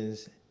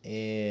definitions,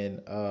 and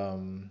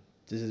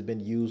this has been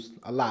used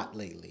a lot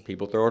lately.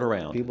 People throw it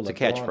around. People It's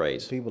a are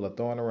catchphrase. People are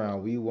throwing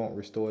around, we want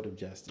restorative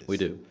justice. We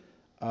do.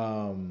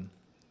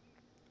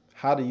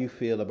 How do you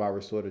feel about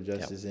restorative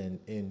justice,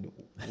 and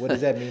what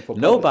does that mean for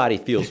Nobody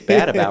feels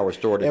bad about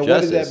restorative and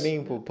justice. what does that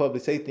mean for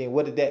public safety, and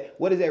what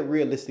does that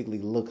realistically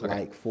look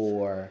like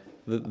for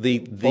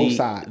both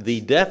sides?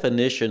 The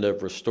definition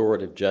of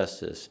restorative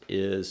justice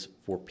is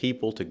for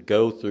people to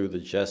go through the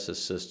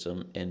justice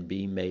system and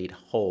be made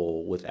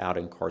whole without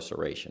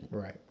incarceration.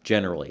 Right.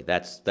 Generally,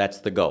 that's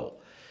the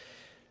goal.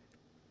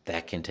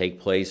 That can take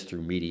place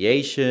through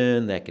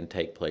mediation, that can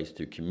take place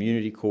through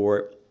community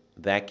court,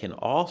 that can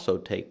also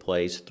take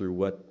place through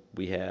what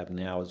we have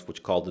now is what's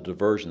called the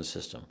diversion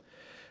system,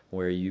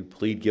 where you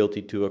plead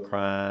guilty to a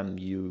crime,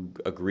 you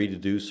agree to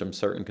do some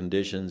certain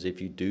conditions.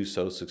 If you do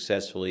so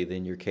successfully,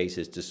 then your case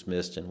is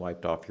dismissed and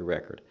wiped off your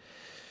record.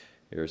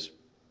 There's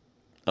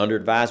under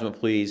advisement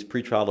pleas,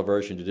 pretrial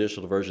diversion,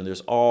 judicial diversion.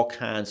 There's all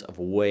kinds of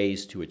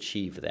ways to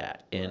achieve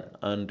that. And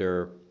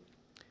under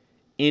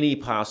any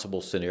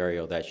possible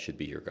scenario, that should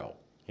be your goal.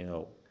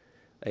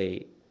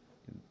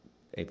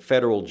 A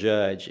federal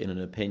judge, in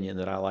an opinion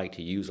that I like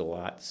to use a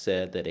lot,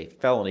 said that a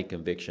felony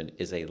conviction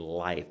is a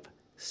life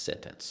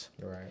sentence.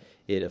 Right.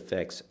 It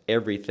affects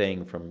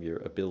everything from your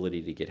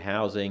ability to get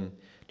housing,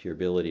 to your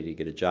ability to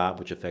get a job,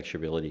 which affects your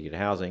ability to get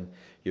housing,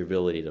 your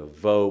ability to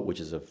vote, which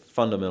is a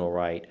fundamental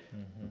right,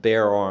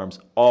 bear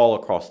arms, all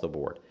across the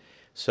board.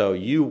 So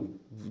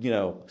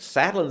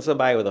saddling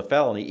somebody with a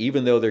felony,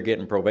 even though they're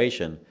getting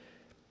probation,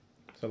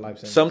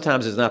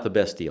 sometimes it's not the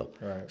best deal.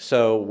 Right.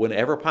 So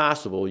whenever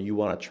possible, you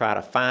want to try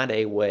to find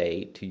a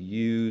way to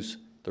use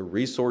the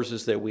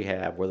resources that we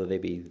have, whether they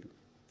be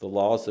the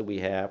laws that we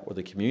have or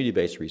the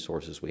community-based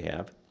resources we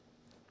have,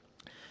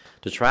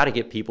 to try to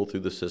get people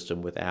through the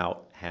system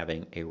without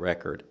having a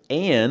record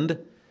and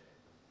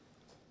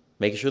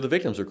making sure the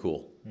victims are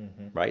cool,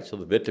 right? So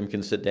the victim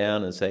can sit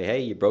down and say,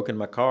 hey, you broke in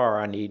my car.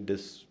 I need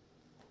this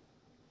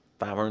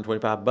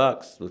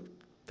 $525.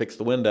 Fix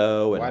the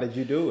window. And why did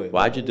you do it?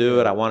 Why'd you do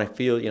it? I want to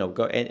feel,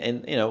 go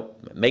and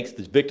makes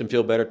the victim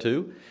feel better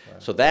too.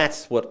 Right. So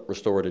that's what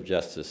restorative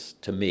justice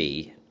to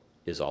me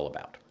is all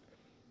about.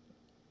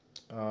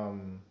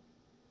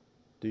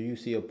 Do you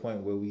see a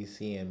point where we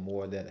seeing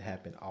more of that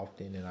happen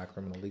often in our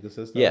criminal legal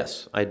system?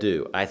 Yes, I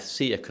do. I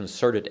see a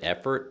concerted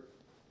effort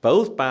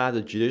both by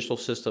the judicial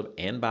system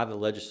and by the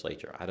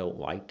legislature. I don't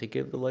like to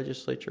give the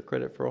legislature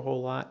credit for a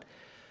whole lot,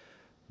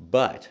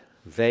 but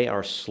they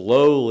are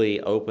slowly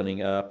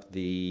opening up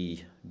the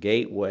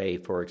gateway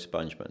for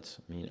expungements.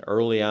 I mean,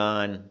 early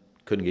on,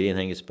 couldn't get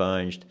anything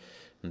expunged.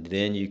 And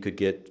then you could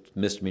get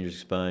misdemeanors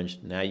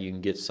expunged. Now you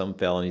can get some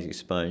felonies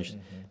expunged.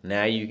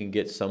 Now you can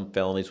get some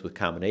felonies with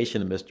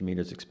combination of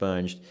misdemeanors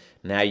expunged.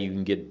 Now you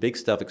can get big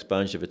stuff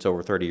expunged if it's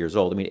over 30 years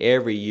old. I mean,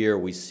 every year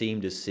we seem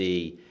to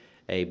see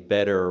a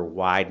better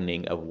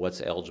widening of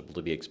what's eligible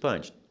to be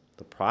expunged.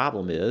 The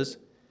problem is,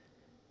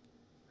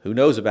 who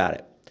knows about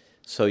it?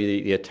 So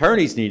the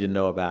attorneys need to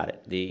know about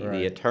it.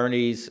 The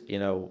attorneys,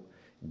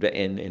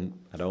 and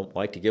I don't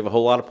like to give a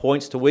whole lot of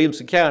points to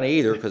Williamson County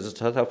either because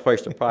it's a tough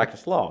place to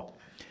practice law.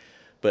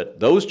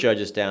 But those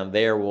judges down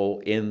there will,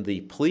 in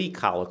the plea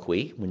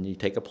colloquy, when you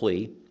take a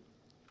plea,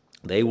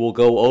 they will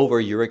go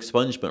over your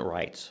expungement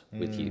rights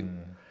with you.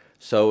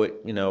 So,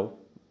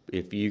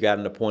 if you got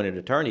an appointed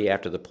attorney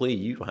after the plea,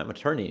 you don't have an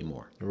attorney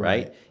anymore,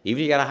 right?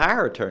 Even if you got a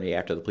hire attorney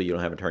after the plea, you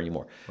don't have an attorney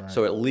anymore. Right.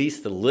 So at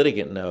least the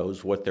litigant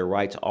knows what their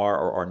rights are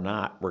or are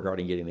not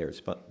regarding getting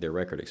their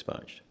record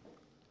expunged.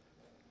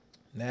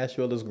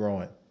 Nashville is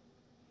growing.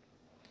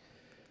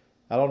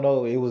 I don't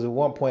know. It was at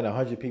one point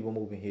 100 people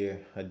moving here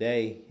a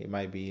day. It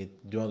might be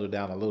dwindled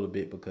down a little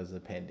bit because of the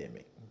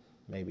pandemic.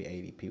 Maybe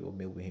 80 people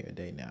moving here a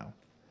day now.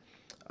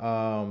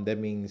 That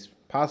means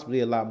possibly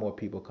a lot more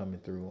people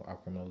coming through our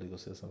criminal legal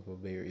system for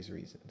various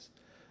reasons.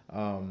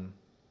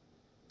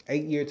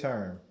 8-year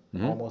term,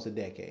 almost a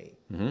decade,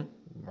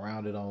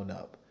 rounded on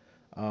up.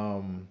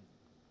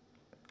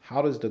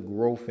 How does the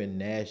growth in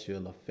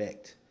Nashville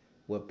affect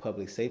what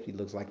public safety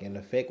looks like and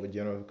affect what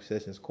General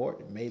Sessions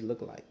Court may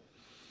look like?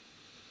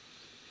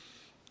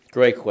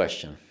 Great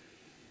question.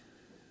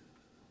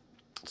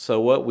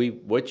 So I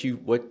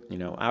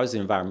was the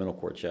environmental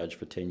court judge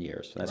for 10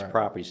 years. That's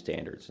property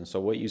standards. And so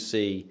what you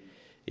see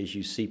is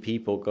you see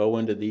people go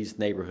into these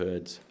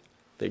neighborhoods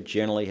that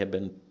generally have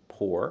been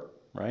poor,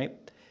 right?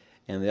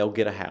 And they'll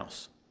get a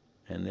house,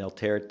 and they'll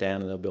tear it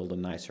down, and they'll build a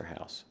nicer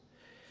house.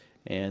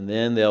 And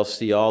then they'll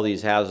see all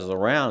these houses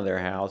around their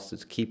house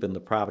that's keeping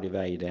the property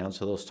value down,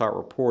 so they'll start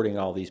reporting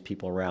all these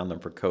people around them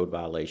for code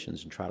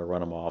violations and try to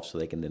run them off so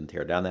they can then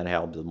tear down that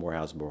house, build more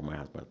houses, more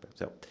houses.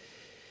 So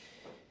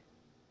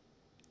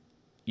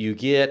you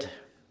get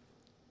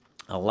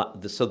a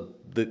lot.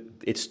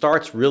 It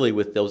starts really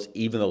with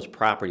those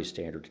property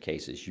standard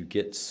cases. You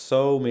get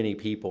so many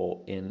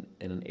people in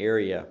an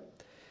area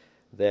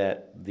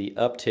that the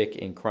uptick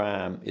in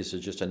crime is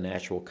just a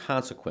natural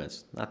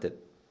consequence. Not that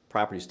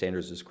property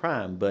standards is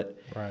crime, but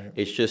right.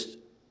 It's just,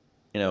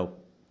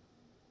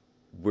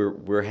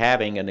 we're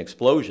having an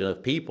explosion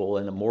of people,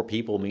 and more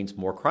people means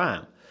more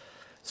crime.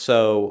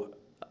 So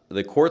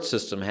the court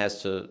system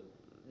has to,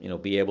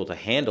 be able to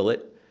handle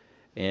it,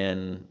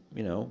 and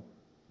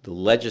the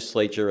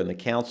legislature and the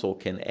council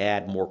can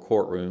add more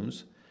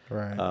courtrooms.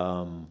 Right.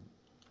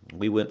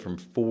 We went from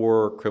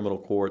 4 criminal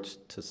courts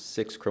to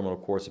 6 criminal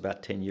courts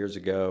about 10 years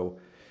ago.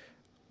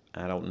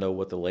 I don't know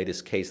what the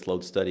latest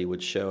caseload study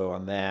would show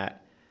on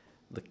that.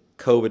 The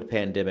COVID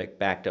pandemic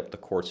backed up the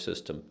court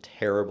system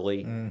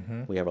terribly.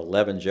 Mm-hmm. We have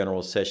 11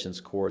 general sessions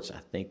courts. I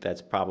think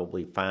that's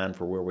probably fine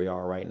for where we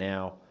are right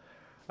now.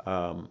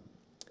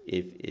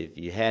 If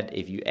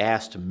you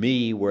asked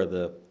me where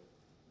the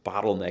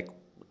bottleneck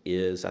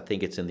is, I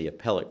think it's in the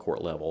appellate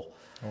court level.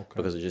 Okay.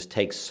 Because it just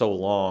takes so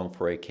long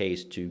for a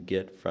case to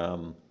get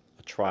from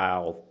a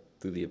trial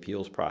through the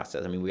appeals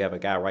process. I mean, we have a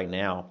guy right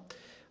now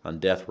on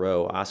death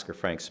row, Oscar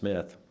Frank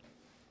Smith,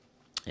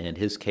 and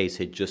his case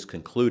had just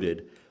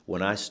concluded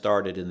when I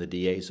started in the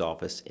DA's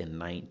office in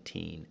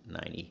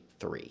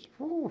 1993.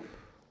 Ooh.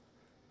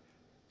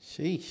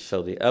 Sheesh.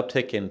 So the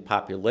uptick in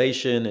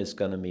population is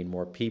going to mean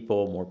more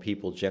people. More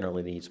people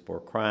generally needs more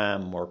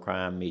crime. More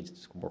crime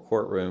means more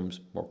courtrooms.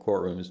 More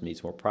courtrooms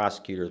means more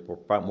prosecutors,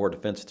 more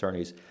defense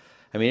attorneys.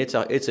 I mean, it's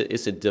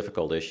a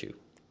difficult issue.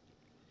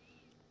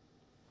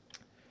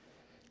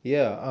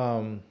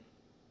 Yeah,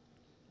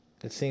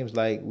 it seems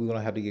like we're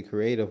gonna have to get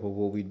creative with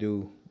what we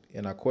do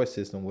in our court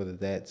system, whether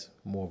that's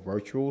more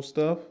virtual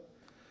stuff,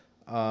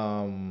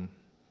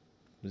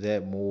 is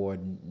that more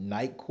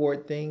night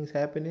court things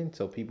happening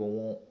so people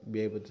won't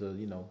be able to,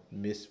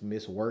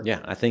 miss work?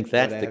 Yeah, I think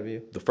that's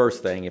the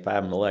first thing, if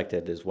I'm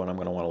elected, is what I'm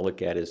going to want to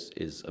look at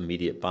is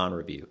immediate bond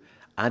review.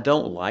 I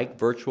don't like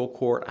virtual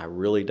court. I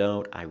really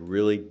don't. I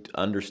really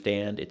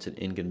understand it's an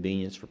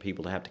inconvenience for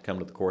people to have to come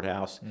to the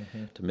courthouse,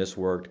 mm-hmm. to miss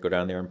work, to go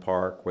down there and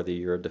park, whether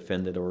you're a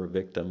defendant or a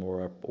victim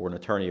or an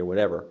attorney or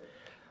whatever.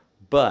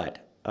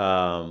 But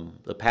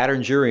the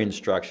pattern jury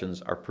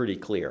instructions are pretty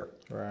clear,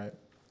 right,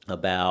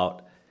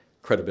 about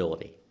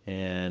credibility.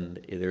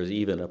 And there's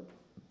even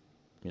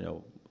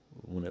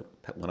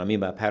what I mean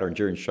by pattern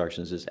jury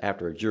instructions is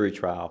after a jury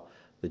trial,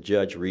 the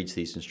judge reads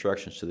these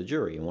instructions to the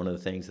jury. And one of the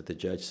things that the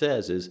judge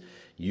says is,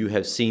 you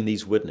have seen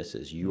these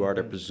witnesses. You are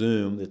to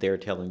presume that they're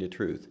telling the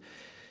truth.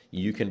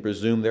 You can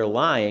presume they're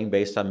lying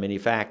based on many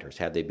factors.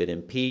 Have they been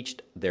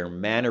impeached? Their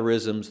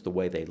mannerisms, the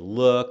way they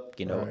look,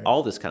 right.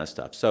 All this kind of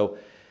stuff. So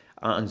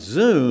on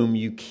Zoom,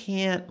 you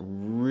can't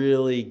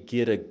really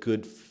get a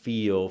good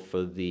feel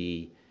for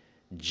the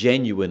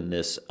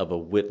genuineness of a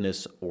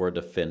witness or a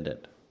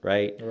defendant,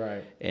 right?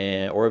 Right.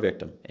 Or a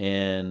victim.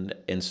 And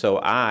so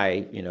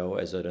I,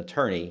 as an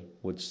attorney,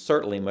 would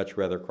certainly much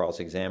rather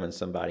cross-examine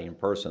somebody in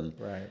person,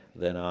 right.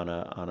 than on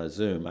a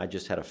Zoom. I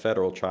just had a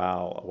federal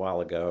trial a while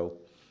ago,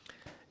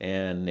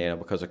 and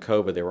because of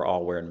COVID, they were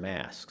all wearing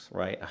masks,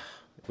 right?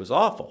 It was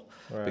awful,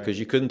 right. because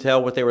you couldn't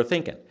tell what they were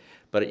thinking.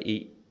 But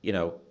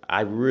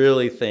I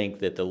really think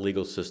that the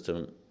legal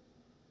system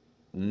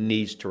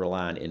needs to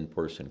rely on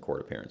in-person court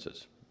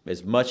appearances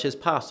as much as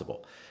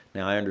possible.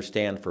 Now, I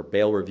understand for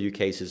bail review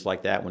cases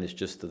like that, when it's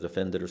just the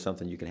defendant or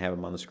something, you can have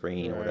them on the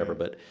screen, right. or whatever.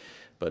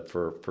 But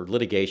for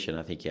litigation,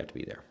 I think you have to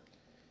be there.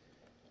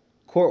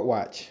 Court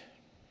watch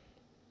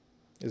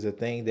is a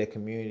thing that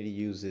community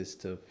uses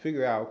to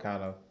figure out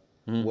kind of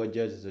mm-hmm. what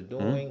judges are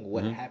doing, mm-hmm.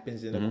 what mm-hmm.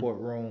 happens in the mm-hmm.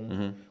 courtroom,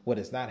 mm-hmm. what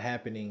is not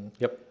happening.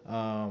 Yep.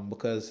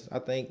 Because I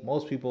think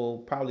most people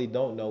probably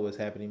don't know what's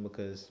happening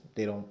because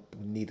they don't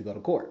need to go to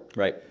court.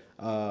 Right.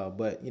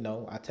 But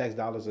our tax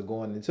dollars are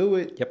going into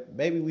it. Yep.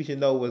 Maybe we should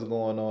know what's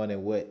going on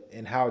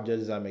and how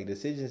judges are making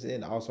decisions.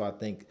 And also, I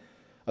think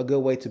a good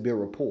way to build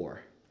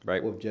rapport,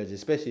 right. with judges,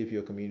 especially if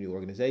you're a community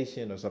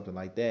organization or something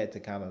like that, to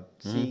kind of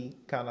mm-hmm. see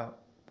kind of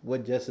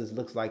what justice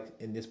looks like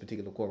in this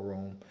particular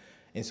courtroom.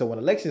 And so when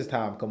elections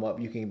time come up,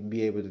 you can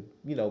be able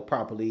to,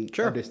 properly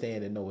sure.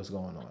 understand and know what's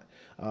going on.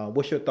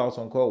 What's your thoughts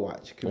on court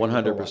watch?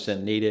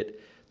 100% need it.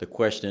 The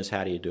question is,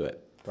 how do you do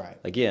it? Right.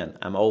 Again,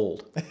 I'm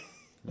old.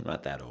 I'm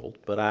not that old,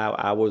 but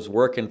I was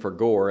working for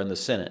Gore in the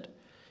Senate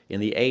in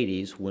the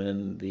 80s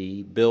when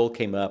the bill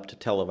came up to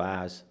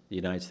televise the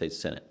United States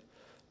Senate.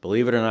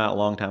 Believe it or not, a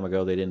long time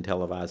ago, they didn't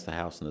televise the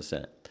House and the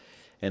Senate.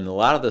 And a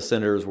lot of the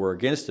senators were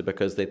against it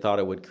because they thought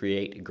it would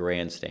create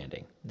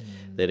grandstanding,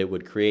 that it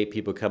would create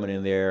people coming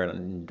in there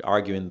and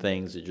arguing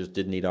things that just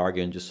didn't need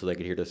arguing just so they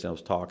could hear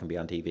themselves talk and be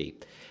on TV.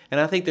 And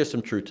I think there's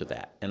some truth to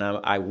that. And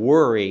I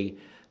worry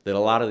that a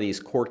lot of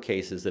these court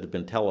cases that have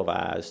been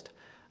televised,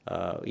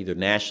 either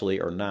nationally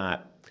or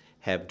not,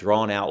 have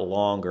drawn out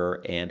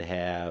longer and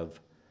have,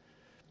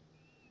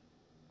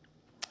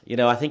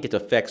 I think it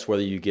affects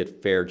whether you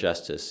get fair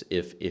justice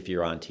if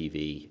you're on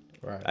TV.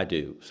 Right. I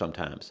do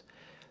sometimes.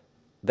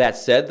 That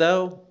said,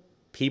 though,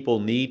 people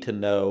need to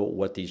know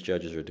what these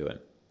judges are doing.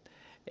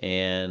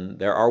 And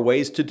there are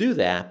ways to do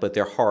that, but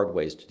they're hard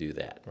ways to do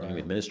that. Right.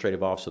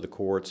 Administrative office of the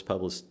courts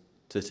publish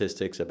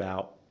statistics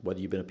about whether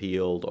you've been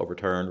appealed,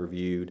 overturned,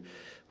 reviewed,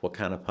 what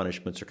kind of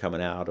punishments are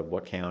coming out of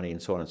what county,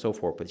 and so on and so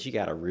forth. But you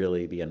got to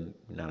really be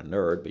not a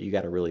nerd, but you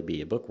got to really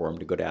be a bookworm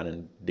to go down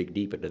and dig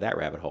deep into that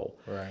rabbit hole.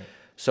 Right.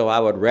 So I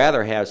would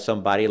rather have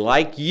somebody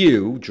like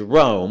you,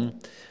 Jerome,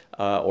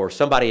 or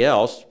somebody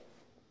else,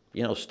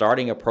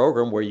 starting a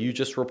program where you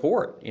just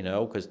report,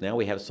 because now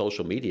we have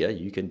social media.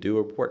 You can do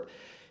a report.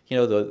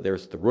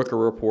 There's the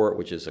Rooker Report,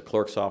 which is a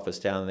clerk's office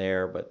down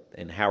there, but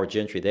in Howard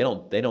Gentry, they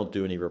don't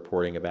do any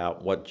reporting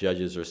about what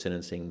judges are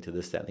sentencing to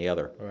this, that, and the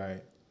other.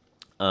 Right.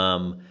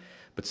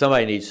 But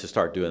somebody needs to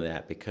start doing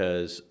that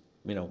because,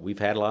 we've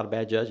had a lot of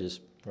bad judges.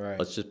 Right.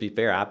 Let's just be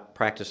fair. I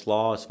practiced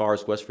law as far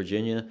as West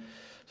Virginia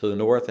to the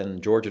north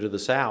and Georgia to the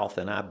south,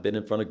 and I've been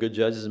in front of good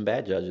judges and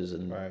bad judges,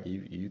 and right.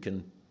 you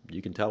can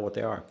tell what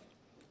they are.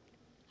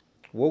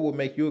 What would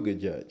make you a good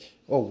judge?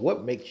 Or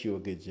what makes you a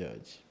good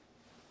judge?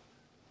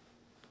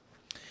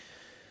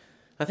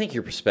 I think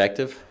your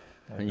perspective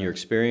and your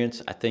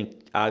experience. I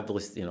think,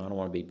 obviously, I don't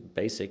want to be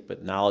basic,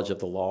 but knowledge of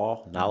the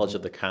law, knowledge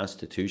of the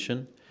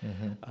Constitution,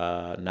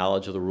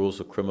 knowledge of the rules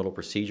of criminal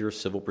procedure,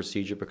 civil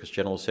procedure, because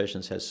General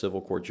Sessions has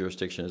civil court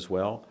jurisdiction as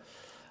well.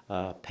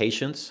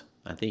 Patience.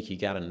 I think you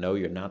got to know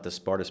you're not the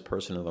smartest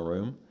person in the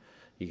room.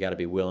 You got to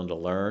be willing to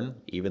learn,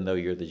 even though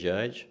you're the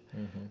judge.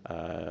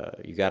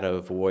 You got to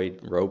avoid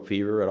robe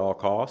fever at all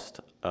costs,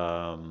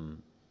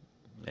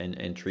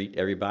 and treat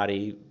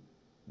everybody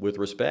with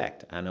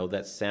respect. I know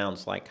that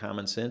sounds like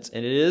common sense,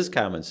 and it is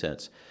common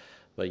sense,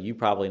 but you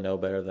probably know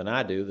better than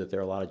I do that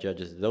there are a lot of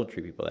judges that don't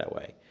treat people that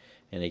way.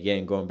 And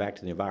again, going back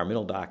to the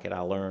environmental docket,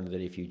 I learned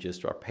that if you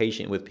just are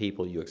patient with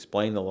people, you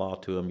explain the law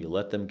to them, you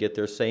let them get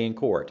their say in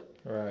court.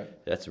 Right.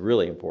 That's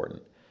really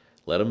important.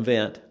 Let them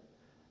vent.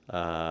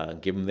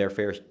 Give them their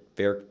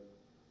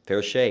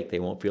fair shake. They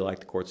won't feel like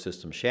the court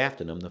system's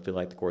shafting them. They'll feel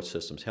like the court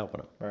system's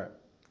helping them. Right.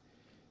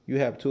 You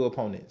have two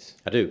opponents.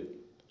 I do.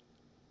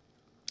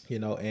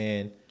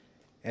 And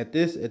at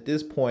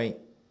this point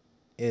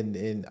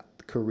in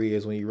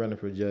careers, when you're running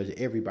for a judge,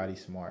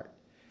 everybody's smart.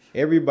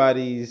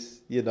 Everybody's,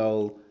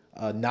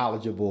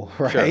 knowledgeable,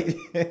 right?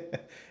 Sure.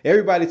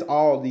 Everybody's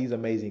all these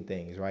amazing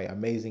things, right?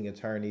 Amazing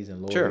attorneys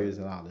and lawyers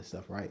and all this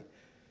stuff, right?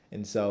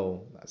 And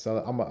so I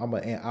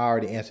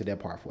already answered that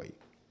part for you.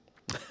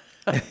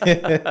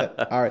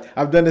 All right,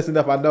 I've done this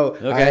enough. I know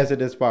I answered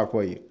this part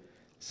for you.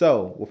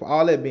 So with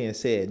all that being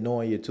said,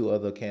 knowing your two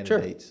other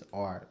candidates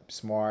are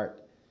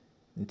smart,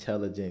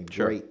 intelligent,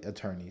 great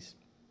attorneys,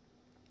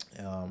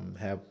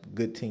 have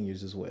good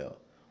tenures as well.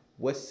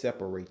 What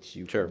separates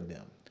you from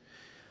them?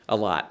 A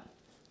lot.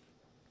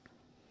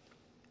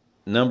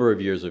 Number of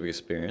years of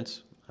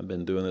experience. I've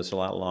been doing this a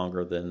lot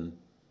longer than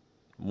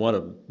one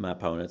of my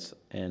opponents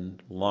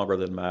and longer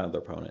than my other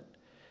opponent.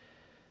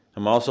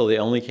 I'm also the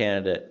only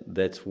candidate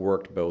that's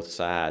worked both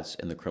sides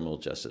in the criminal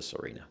justice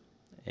arena.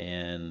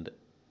 And,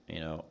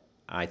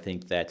 I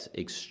think that's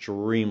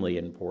extremely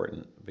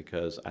important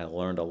because I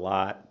learned a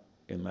lot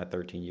in my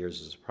 13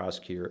 years as a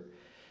prosecutor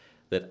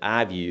that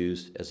I've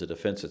used as a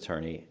defense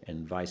attorney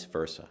and vice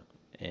versa.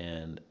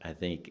 And I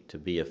think to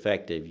be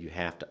effective, you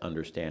have to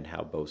understand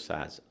how both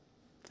sides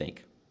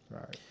think.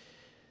 Right.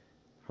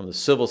 From the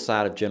civil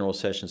side of General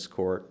Sessions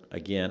Court,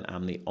 again,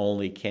 I'm the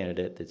only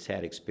candidate that's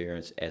had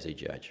experience as a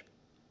judge.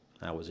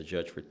 I was a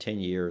judge for 10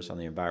 years on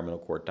the environmental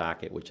court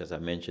docket, which, as I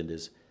mentioned,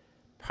 is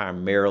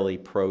primarily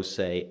pro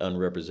se,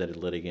 unrepresented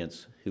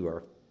litigants who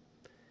are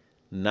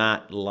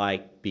not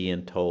like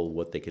being told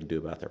what they can do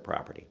about their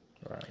property.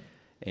 Right.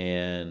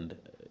 And,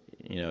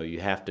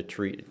 you have to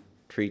treat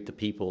the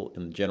people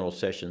in the General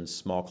Sessions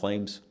small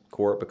claims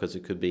court because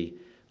it could be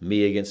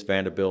me against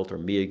Vanderbilt or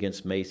me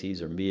against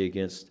Macy's or me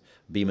against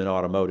Beeman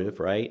Automotive,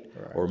 right?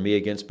 Or me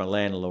against my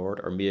landlord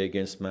or me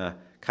against my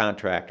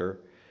contractor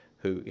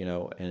who,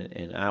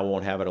 and I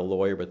won't have it a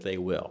lawyer, but they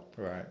will.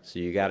 Right. So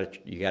you got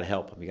to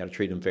help them. You got to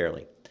treat them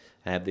fairly.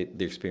 I have the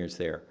experience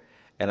there.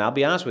 And I'll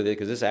be honest with you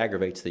because this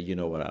aggravates the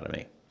you-know-what out of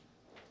me.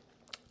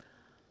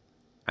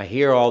 I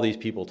hear all these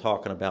people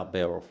talking about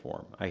bail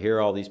reform. I hear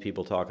all these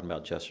people talking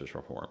about justice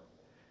reform.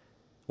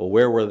 Well,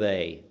 where were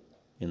they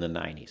in the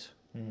 90s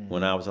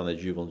when I was on the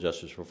Juvenile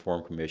Justice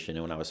Reform Commission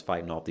and when I was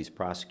fighting off these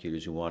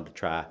prosecutors who wanted to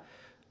try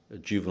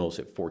juveniles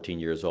at 14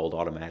 years old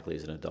automatically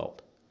as an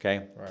adult?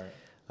 Okay?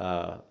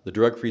 Right. The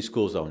Drug-Free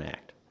School Zone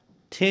Act.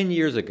 10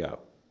 years ago,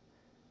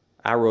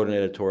 I wrote an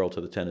editorial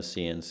to the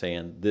Tennessean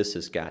saying this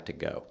has got to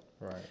go.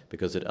 Right.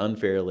 because it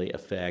unfairly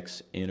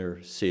affects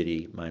inner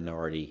city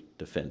minority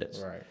defendants.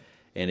 Right.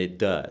 And it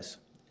does.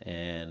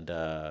 And,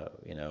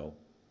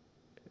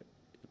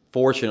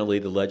 fortunately,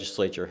 the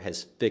legislature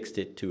has fixed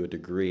it to a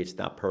degree. It's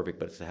not perfect,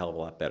 but it's a hell of a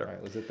lot better.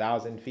 Right. Was it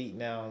 1,000 feet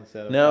now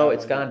instead of No,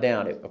 it's 500? gone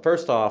down.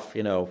 First off,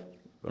 I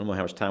don't know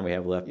how much time we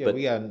have left. Yeah, but,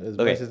 we got as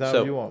okay, much as time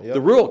so as you want. Yep.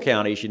 the rural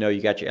counties,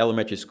 you got your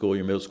elementary school,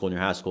 your middle school, and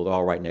your high school. They're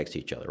all right next to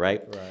each other,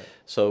 right? Right.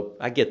 So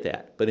I get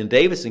that. But in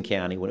Davidson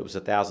County, when it was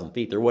 1,000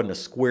 feet, there wasn't a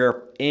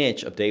square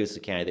inch of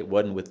Davidson County that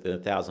wasn't within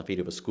 1,000 feet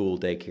of a school,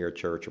 daycare,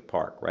 church, or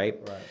park, right?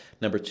 Right.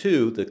 Number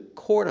two, the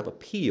Court of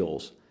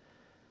Appeals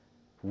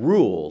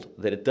ruled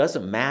that it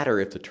doesn't matter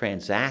if the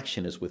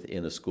transaction is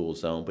within a school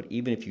zone, but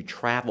even if you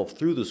travel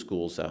through the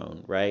school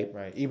zone, right?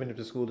 Right. Even if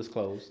the school is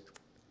closed.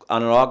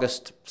 On an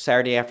August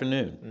Saturday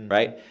afternoon,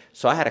 right?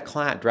 So I had a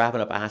client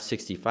driving up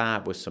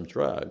I-65 with some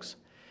drugs,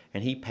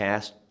 and he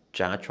passed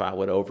John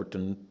Trotwood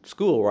Overton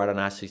School right on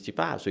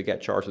I-65, so he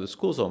got charged with a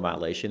school zone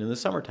violation in the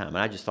summertime, and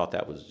I just thought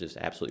that was just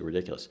absolutely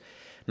ridiculous.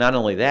 Not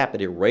only that,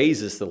 but it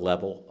raises the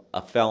level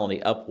of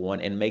felony up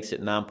one and makes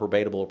it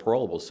non-probatable or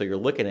parolable. So you're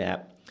looking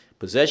at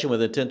possession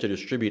with intent to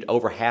distribute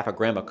over half a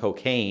gram of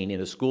cocaine in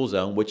a school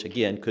zone, which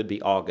again could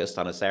be August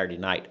on a Saturday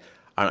night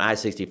on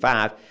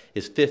I-65,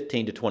 is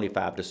 15 to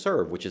 25 to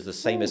serve, which is the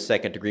same as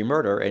second-degree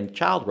murder and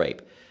child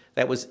rape.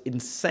 That was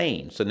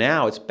insane. So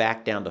now it's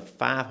back down to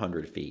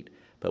 500 feet.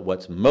 But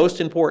what's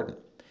most important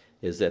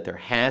is that there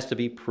has to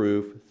be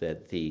proof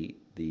that the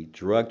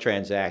drug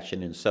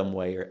transaction in some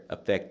way or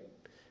effect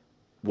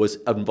was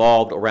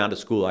involved around a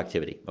school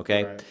activity,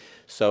 okay? Right.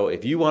 So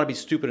if you want to be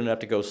stupid enough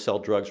to go sell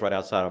drugs right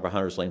outside of a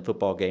Hunters Lane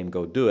football game,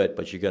 go do it,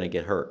 but you're going to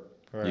get hurt.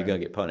 Right. You're going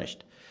to get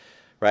punished,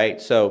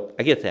 right? So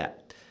I get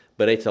that,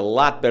 but it's a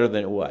lot better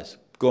than it was.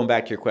 Going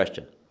back to your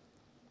question,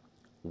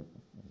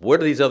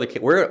 what are these other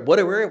where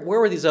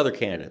were these other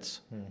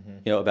candidates?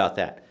 About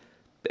that.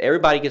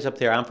 Everybody gets up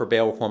there. I'm for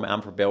bail reform.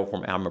 I'm for bail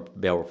reform. I'm for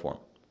bail reform.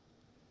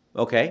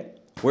 Okay,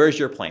 where's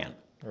your plan?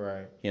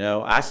 Right.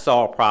 I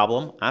saw a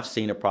problem. I've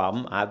seen a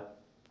problem. I've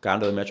gone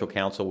to the Metro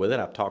Council with it.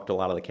 I've talked to a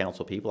lot of the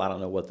council people. I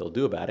don't know what they'll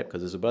do about it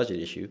because it's a budget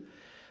issue.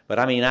 But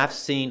I mean,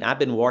 I've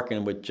been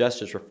working with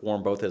justice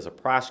reform both as a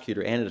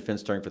prosecutor and a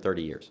defense attorney for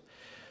 30 years.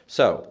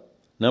 So,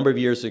 number of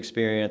years of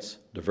experience,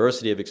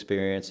 diversity of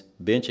experience,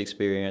 bench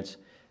experience,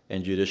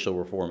 and judicial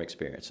reform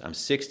experience. I'm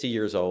 60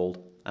 years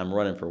old. I'm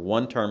running for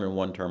one term and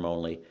one term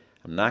only.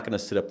 I'm not going to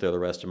sit up there the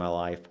rest of my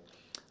life.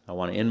 I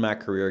want to end my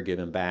career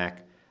giving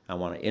back. I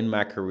want to end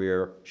my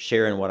career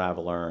sharing what I've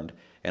learned.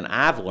 And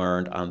I've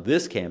learned on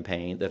this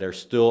campaign that there's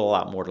still a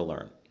lot more to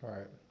learn.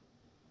 Right.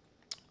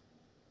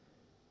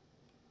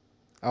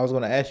 I was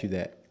going to ask you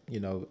that,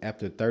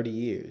 after 30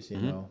 years,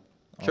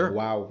 Sure.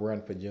 why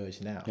run for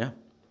judge now? Yeah.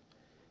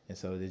 And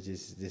so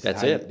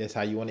That's it. That's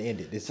how you want to end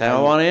it. That's how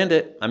I want to end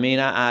it. I mean,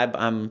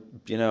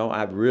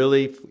 I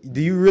really. Do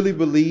you really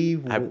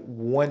believe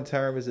one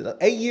term is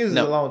 8 years is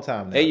a long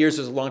time now? 8 years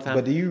is a long time.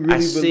 But do you really I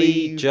see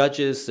believe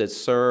judges that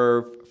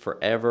serve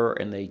forever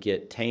and they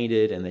get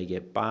tainted and they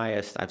get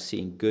biased. I've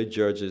seen good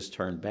judges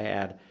turn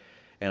bad,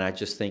 and I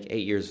just think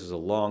 8 years is a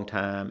long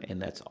time,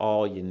 and that's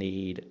all you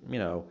need.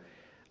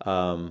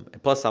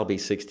 Plus, I'll be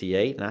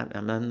 68,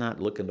 and I'm not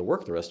looking to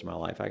work the rest of my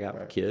life. I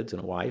got kids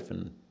and a wife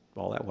and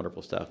all that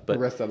wonderful stuff. But the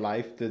rest of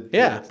life?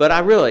 But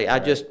I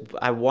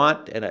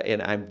want,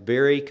 and I'm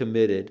very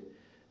committed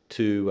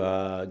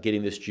to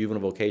getting this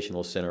juvenile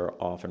vocational center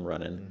off and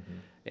running. Mm-hmm.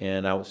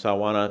 And I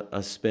want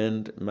to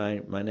spend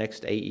my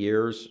next 8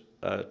 years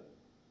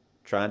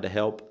trying to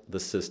help the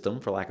system,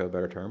 for lack of a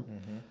better term,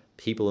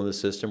 people in the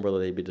system, whether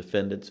they be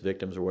defendants,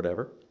 victims, or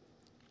whatever,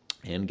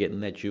 and getting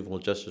that juvenile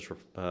justice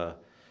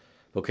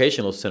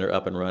vocational center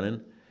up and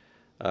running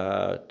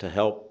to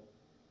help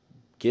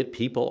get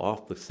people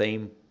off the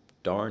same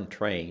darn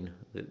train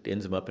that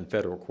ends them up in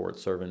federal court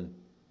serving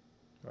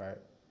a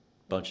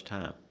bunch of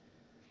time.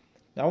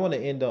 Now, I want to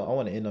end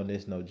on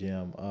this note,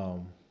 Jim.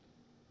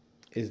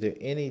 Is there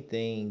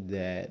anything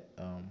that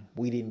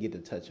we didn't get to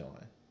touch on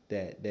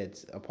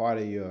that's a part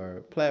of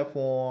your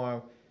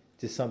platform,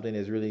 just something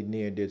that's really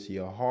near and dear to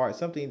your heart,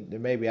 something that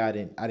maybe I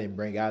didn't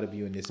bring out of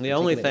you in this? The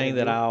only thing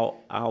that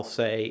I'll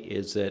say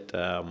is that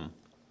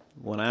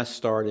when I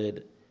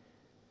started,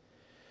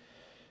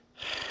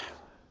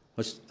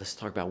 let's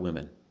talk about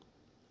women.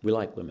 We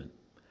like women,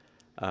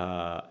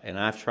 and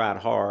I've tried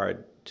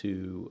hard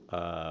to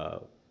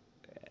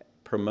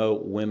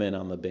promote women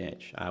on the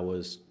bench. I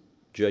was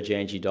Judge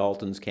Angie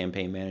Dalton's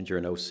campaign manager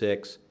in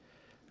 2006.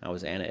 I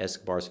was Anna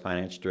Escobar's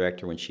finance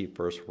director when she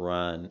first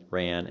ran,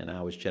 and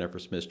I was Jennifer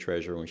Smith's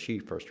treasurer when she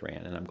first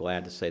ran. And I'm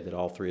glad to say that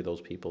all three of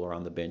those people are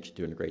on the bench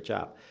doing a great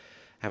job.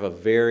 I have a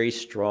very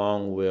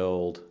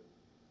strong-willed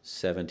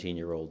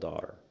 17-year-old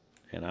daughter,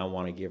 and I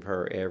want to give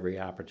her every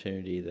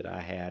opportunity that I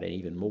had and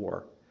even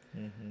more,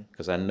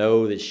 because I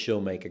know that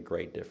she'll make a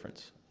great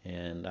difference.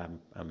 And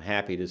I'm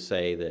happy to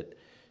say that,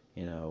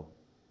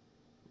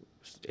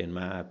 in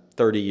my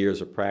 30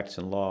 years of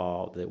practicing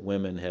law, that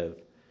women have,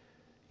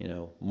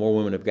 more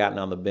women have gotten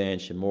on the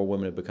bench and more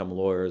women have become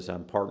lawyers.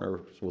 I'm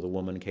partners with a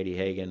woman, Katie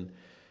Hagan,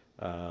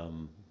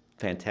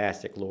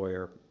 fantastic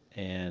lawyer,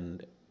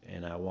 and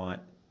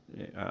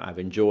I've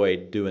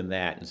enjoyed doing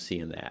that and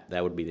seeing that.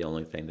 That would be the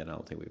only thing that I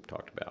don't think we've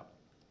talked about.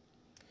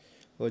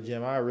 Well,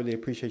 Jim, I really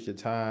appreciate your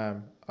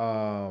time,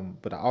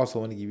 but I also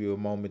want to give you a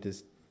moment to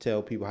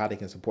tell people how they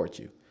can support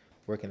you.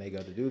 Where can they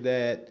go to do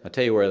that? I'll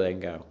tell you where they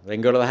can go. They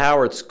can go to the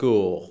Howard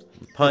School,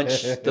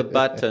 punch the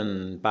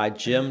button by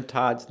Jim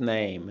Todd's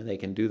name, and they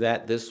can do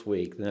that this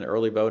week. And then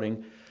early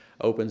voting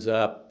opens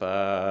up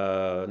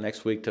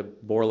next week to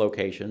more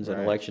locations,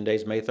 and Election Day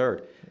is May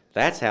 3rd.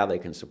 That's how they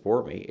can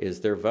support me, is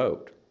their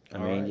vote. I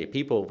mean,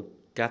 people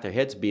got their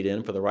heads beat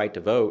in for the right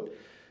to vote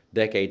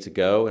decades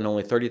ago, and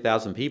only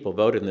 30,000 people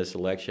voted in this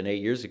election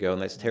 8 years ago,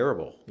 and that's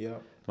terrible. Yeah.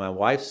 My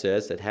wife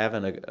says that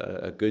having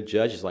a good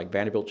judge is like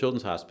Vanderbilt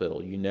Children's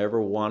Hospital. You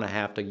never want to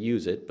have to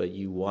use it, but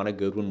you want a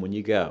good one when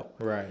you go.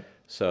 Right.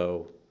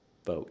 So,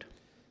 vote.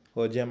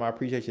 Well, Jim, I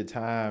appreciate your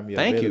time.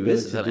 Thank you.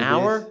 This is an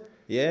hour?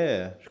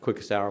 Yeah. It's the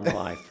quickest hour of my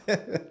life.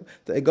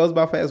 It goes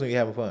by fast when you're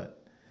having fun.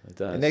 It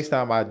does. And next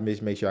time, I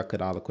make sure I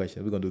cut all the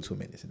questions. We're going to do 2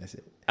 minutes, and that's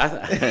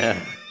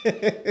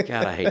it.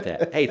 God, I hate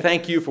that. Hey,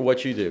 thank you for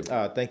what you do.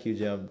 Thank you,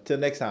 Jim. Till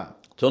next time.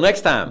 Till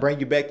next time. Bring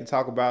you back to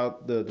talk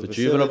about the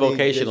Juvenile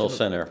Vocational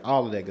Center.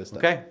 All of that good stuff.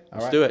 Okay,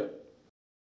 let's do it.